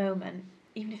around me at the moment,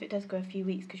 even if it does go a few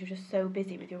weeks because you're just so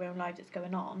busy with your own lives that's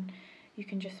going on, you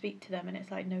can just speak to them and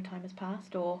it's like no time has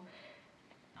passed. Or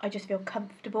I just feel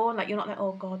comfortable, and like, you're not like,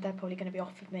 oh God, they're probably going to be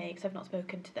off of me because I've not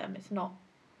spoken to them. It's not,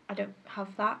 I don't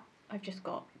have that. I've just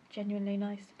got genuinely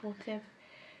nice, supportive,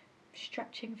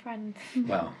 stretching friends.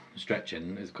 Well,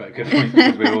 stretching is quite a good point,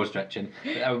 because we're all stretching.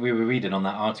 We were reading on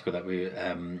that article that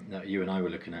that you and I were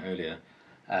looking at earlier.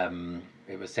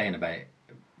 It was saying about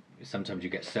sometimes you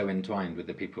get so entwined with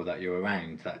the people that you're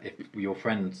around that if your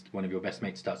friend, one of your best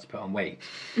mates, starts to put on weight,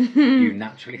 you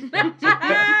naturally start to put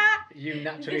on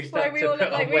weight. This is why we all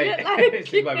look like Oompa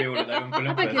Loompas.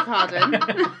 I beg your pardon.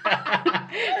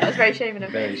 That's very shaming of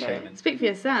me. Very shaming. Speak for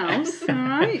yourselves, all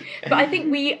right? But I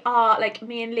think we are, like,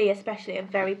 me and Lee especially, are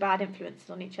very bad influences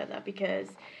on each other, because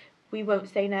we won't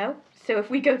say no. So if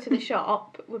we go to the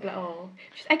shop, we'll be like, oh,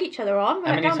 just egg each other on.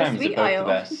 How many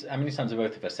times have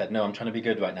both of us said, no, I'm trying to be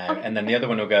good right now, and then the other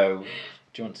one will go,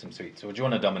 do you want some sweets, or do you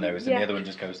want a Domino's? And the other one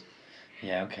just goes,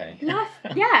 yeah, okay.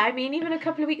 I mean, even a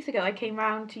couple of weeks ago, I came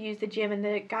round to use the gym in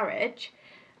the garage,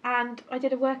 and I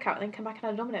did a workout and then come back and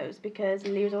had a Domino's because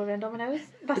Lee was ordering Domino's.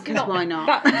 Why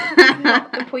not? That's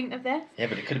not the point of this. Yeah,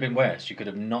 but it could have been worse. You could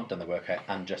have not done the workout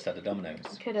and just had a Domino's.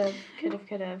 Could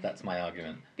have. That's my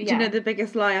argument. Do you know the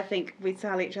biggest lie I think we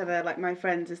tell each other, like my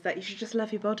friends, is that you should just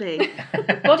love your body.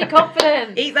 Body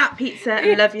confidence. Eat that pizza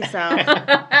and love yourself.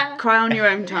 Cry on your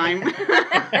own time.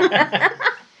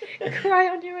 Cry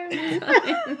on your own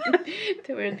time.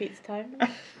 Till we're in pizza time.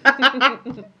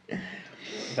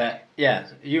 But yeah,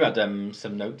 you had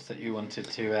some notes that you wanted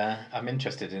to. I'm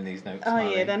interested in these notes. Oh,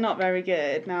 Marley. Yeah, they're not very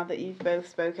good now that you've both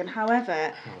spoken.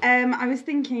 However, I was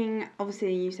thinking.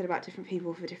 Obviously, you said about different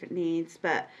people for different needs,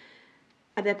 but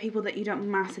are there people that you don't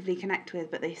massively connect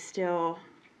with, but they still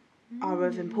are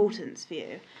of importance for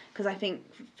you? Because I think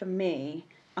for me,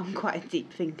 I'm quite a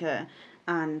deep thinker,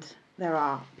 and there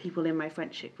are people in my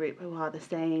friendship group who are the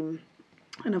same,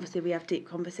 and obviously we have deep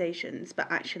conversations, but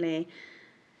actually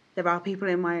there are people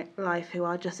in my life who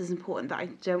are just as important that I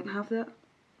don't have that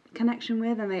connection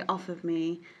with, and they offer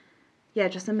me,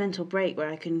 just a mental break where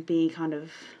I can be kind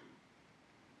of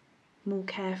more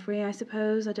carefree, I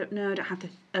suppose. I don't know, I don't have to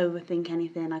overthink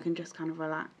anything, I can just kind of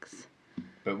relax.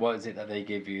 But what is it that they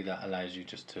give you that allows you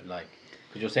just to, like,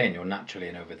 because you're saying you're naturally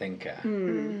an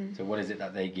overthinker, so what is it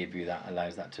that they give you that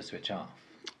allows that to switch off?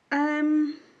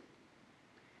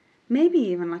 Maybe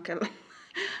even like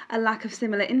a lack of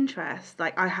similar interest.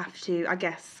 Like, I have to, I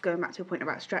guess, going back to a point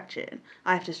about stretching,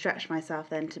 I have to stretch myself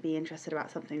then to be interested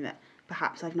about something that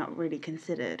perhaps I've not really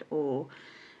considered, or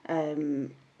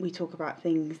we talk about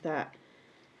things that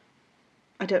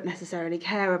I don't necessarily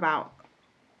care about.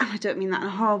 I don't mean that in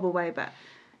a horrible way, but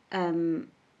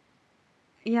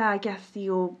I guess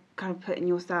you're kind of putting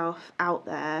yourself out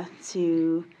there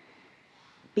to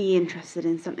be interested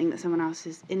in something that someone else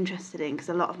is interested in, because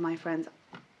a lot of my friends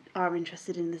are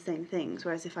interested in the same things,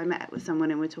 whereas if I met with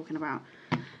someone and we're talking about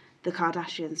the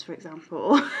Kardashians, for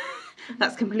example,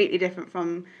 that's completely different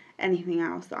from anything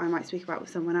else that I might speak about with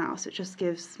someone else. It just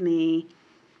gives me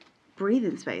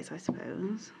breathing space, I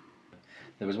suppose.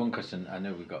 There was one question, I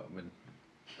know we've got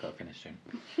to finish soon,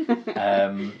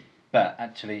 but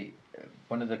actually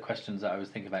one of the questions that I was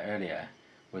thinking about earlier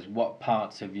was, what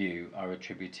parts of you are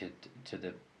attributed to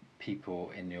the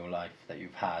people in your life that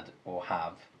you've had or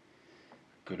have,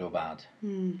 good or bad?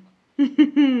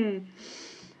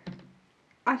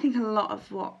 I think a lot of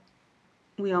what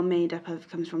we are made up of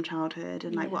comes from childhood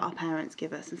and like what our parents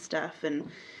give us and stuff, and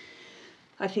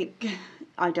I think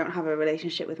I don't have a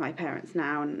relationship with my parents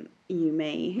now, and you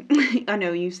may I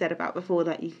know you said about before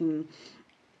that you can,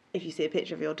 if you see a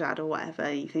picture of your dad or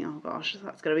whatever, you think, oh gosh,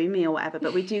 that's going to be me or whatever.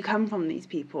 But we do come from these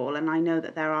people, and I know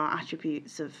that there are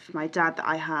attributes of my dad that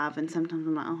I have, and sometimes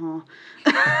I'm like,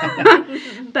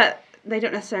 but they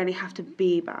don't necessarily have to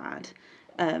be bad.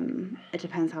 It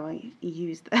depends how I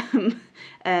use them.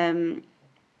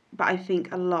 But I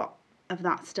think a lot of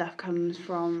that stuff comes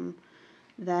from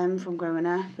them, from growing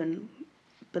up, and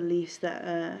beliefs that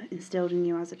are instilled in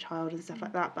you as a child and stuff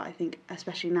like that. But I think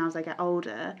especially now as I get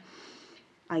older,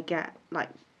 I get, like,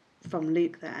 from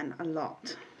Luke then, a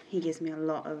lot. He gives me a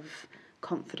lot of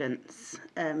confidence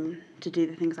to do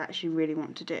the things I actually really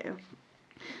want to do.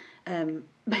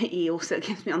 But he also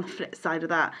gives me, on the flip side of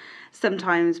that,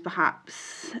 sometimes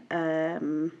perhaps a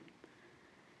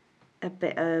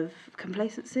bit of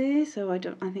complacency. So I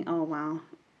think, oh, wow,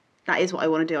 that is what I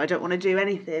want to do. I don't want to do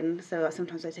anything. So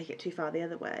sometimes I take it too far the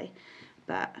other way.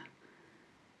 But...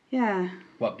 yeah.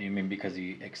 What do you mean, because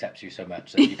he accepts you so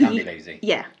much that you can be lazy?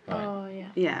 Yeah. Right. Oh, yeah.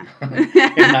 Yeah.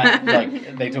 That,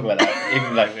 like, they talk about that,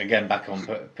 even like, again, back on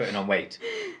putting on weight.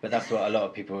 But that's what a lot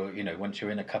of people, you know, once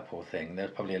you're in a couple thing,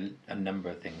 there's probably a number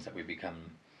of things that we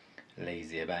become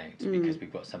lazy about because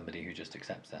we've got somebody who just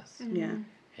accepts us. Yeah.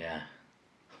 Yeah.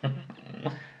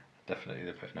 Definitely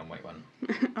the putting on weight one.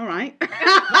 All right.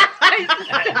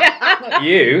 Not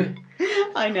you.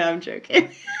 I know, I'm joking.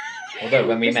 Although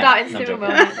when we met,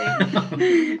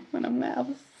 when I met, I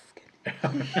was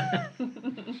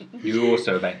you were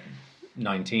also about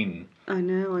 19. I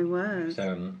know, I was.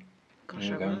 So Gosh,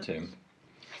 you were going to.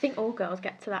 I think all girls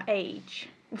get to that age,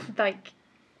 like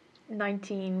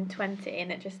 19, 20,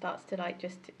 and it just starts to like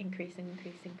just increase.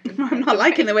 I'm not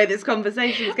liking the way this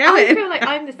conversation's going. I feel like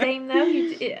I'm the same though.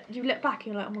 You look back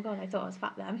and you're like, oh my god, I thought I was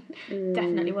fat then.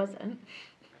 Definitely wasn't.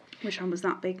 Wish I was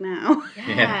that big now.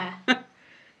 Yeah.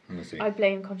 Honestly. I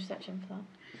blame contraception for that.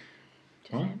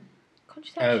 Just saying.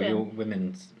 Contraception. Oh, your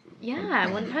women's. Yeah,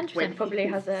 100% probably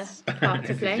has a part to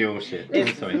This play. is your shit.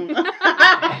 I'm sorry. We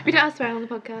don't have swear on the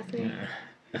podcast, do we?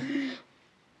 Yeah.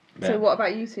 So what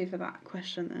about you two for that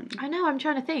question then? I know, I'm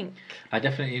trying to think. I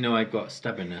definitely know I've got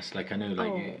stubbornness. Like, I know,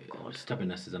 like, God.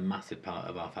 stubbornness is a massive part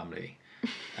of our family.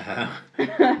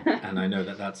 And I know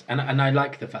that's... And I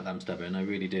like the fact that I'm stubborn, I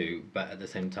really do. But at the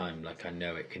same time, like, I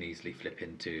know it can easily flip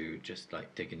into just,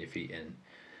 like, digging your feet in.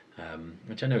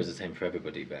 Which I know is the same for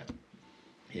everybody, but...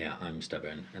 yeah, I'm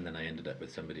stubborn, and then I ended up with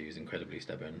somebody who's incredibly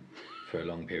stubborn for a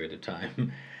long period of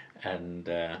time. And,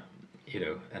 you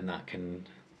know, and that can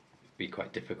be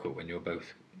quite difficult when you're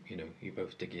both, you know, you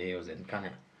both dig your heels in, can't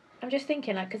it? I'm just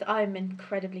thinking, like, because I'm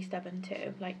incredibly stubborn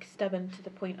too. Like, stubborn to the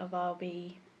point of I'll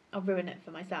ruin it for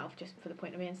myself just for the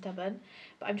point of being stubborn.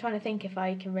 But I'm trying to think if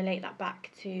I can relate that back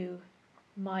to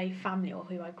my family or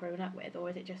who I've grown up with, or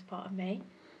is it just part of me?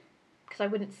 Because I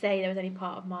wouldn't say there was any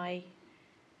part of my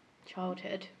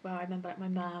childhood where I remember like my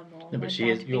mum or. No, but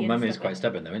your mum is quite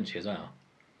stubborn though, isn't she as well?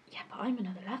 Yeah, but I'm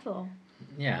another level.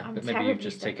 Yeah, but maybe you've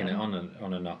just taken it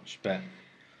on a notch. But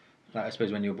like, I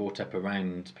suppose when you're brought up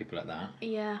around people like that.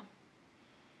 Yeah.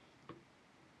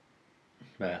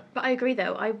 But I agree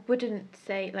though. I wouldn't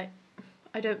say like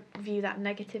I don't view that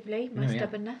negatively. My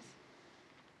stubbornness.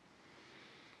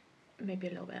 Maybe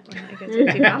a little bit when I go too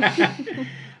far.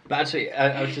 But actually,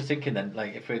 I was just thinking then,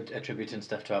 like, if we're attributing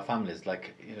stuff to our families,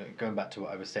 like, you know, going back to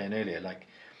what I was saying earlier, like,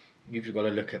 you've got to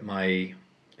look at my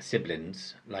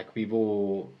siblings. Like, we've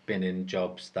all been in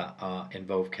jobs that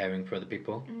involve caring for other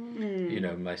people. You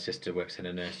know, my sister works in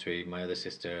a nursery. My other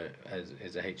sister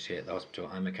is a HCA at the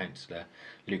hospital. I'm a counsellor.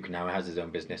 Luke now has his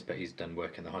own business, but he's done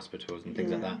work in the hospitals and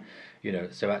things like that. You know,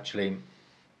 so actually,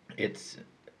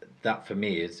 that for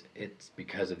me it's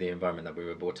because of the environment that we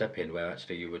were brought up in, where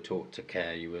actually you were taught to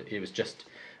care. It was just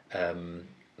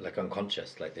like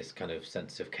unconscious, like this kind of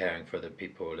sense of caring for other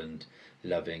people and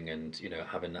loving and, you know,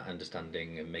 having that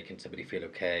understanding and making somebody feel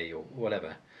okay or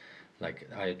whatever. Like,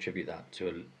 I attribute that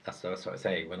to that's what I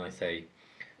say when I say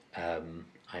I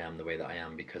am the way that I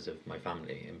am because of my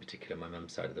family, in particular my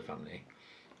mum's side of the family.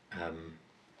 I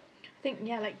think,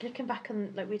 yeah, like looking back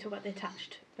on, like we talk about the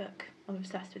Attached book. I'm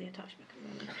obsessed with the Attached book at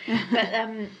the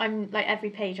moment. But I'm like,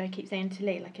 every page I keep saying to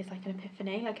Lee, like, it's like an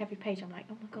epiphany. Like, every page I'm like,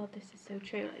 oh my God, this is so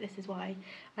true. Like, this is why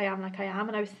I am like I am.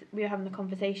 And we were having the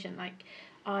conversation, like,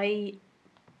 I,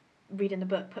 reading the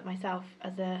book, put myself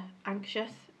as a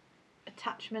anxious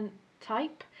attachment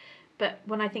type. But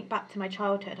when I think back to my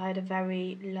childhood, I had a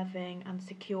very loving and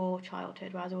secure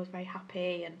childhood where I was always very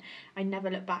happy, and I never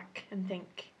look back and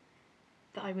think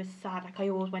that I was sad. Like, I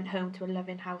always went home to a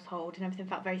loving household and everything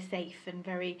felt very safe and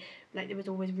very, like, there was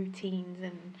always routines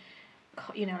and,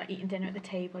 you know, like eating dinner at the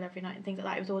table every night and things like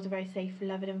that. It was always a very safe,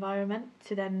 loving environment.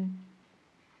 So then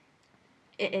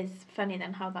it is funny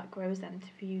then how that grows then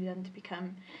for you then to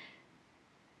become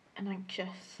an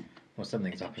anxious. Well,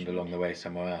 something's happened along the way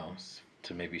somewhere else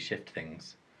to maybe shift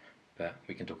things. But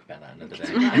we can talk about that another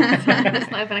day. Let's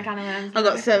not open a can of worms. I've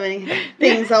got so many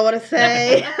things I want to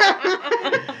say.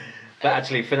 But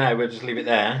actually, for now, we'll just leave it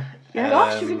there. Yeah,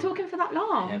 gosh, you've been talking for that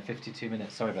long. Yeah, 52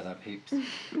 minutes. Sorry about that, peeps. Peeps?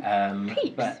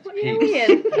 But What are you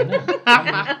doing? I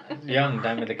know. I'm young,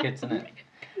 down with the kids, isn't it?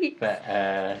 Peeps. But,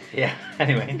 yeah,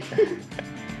 anyway.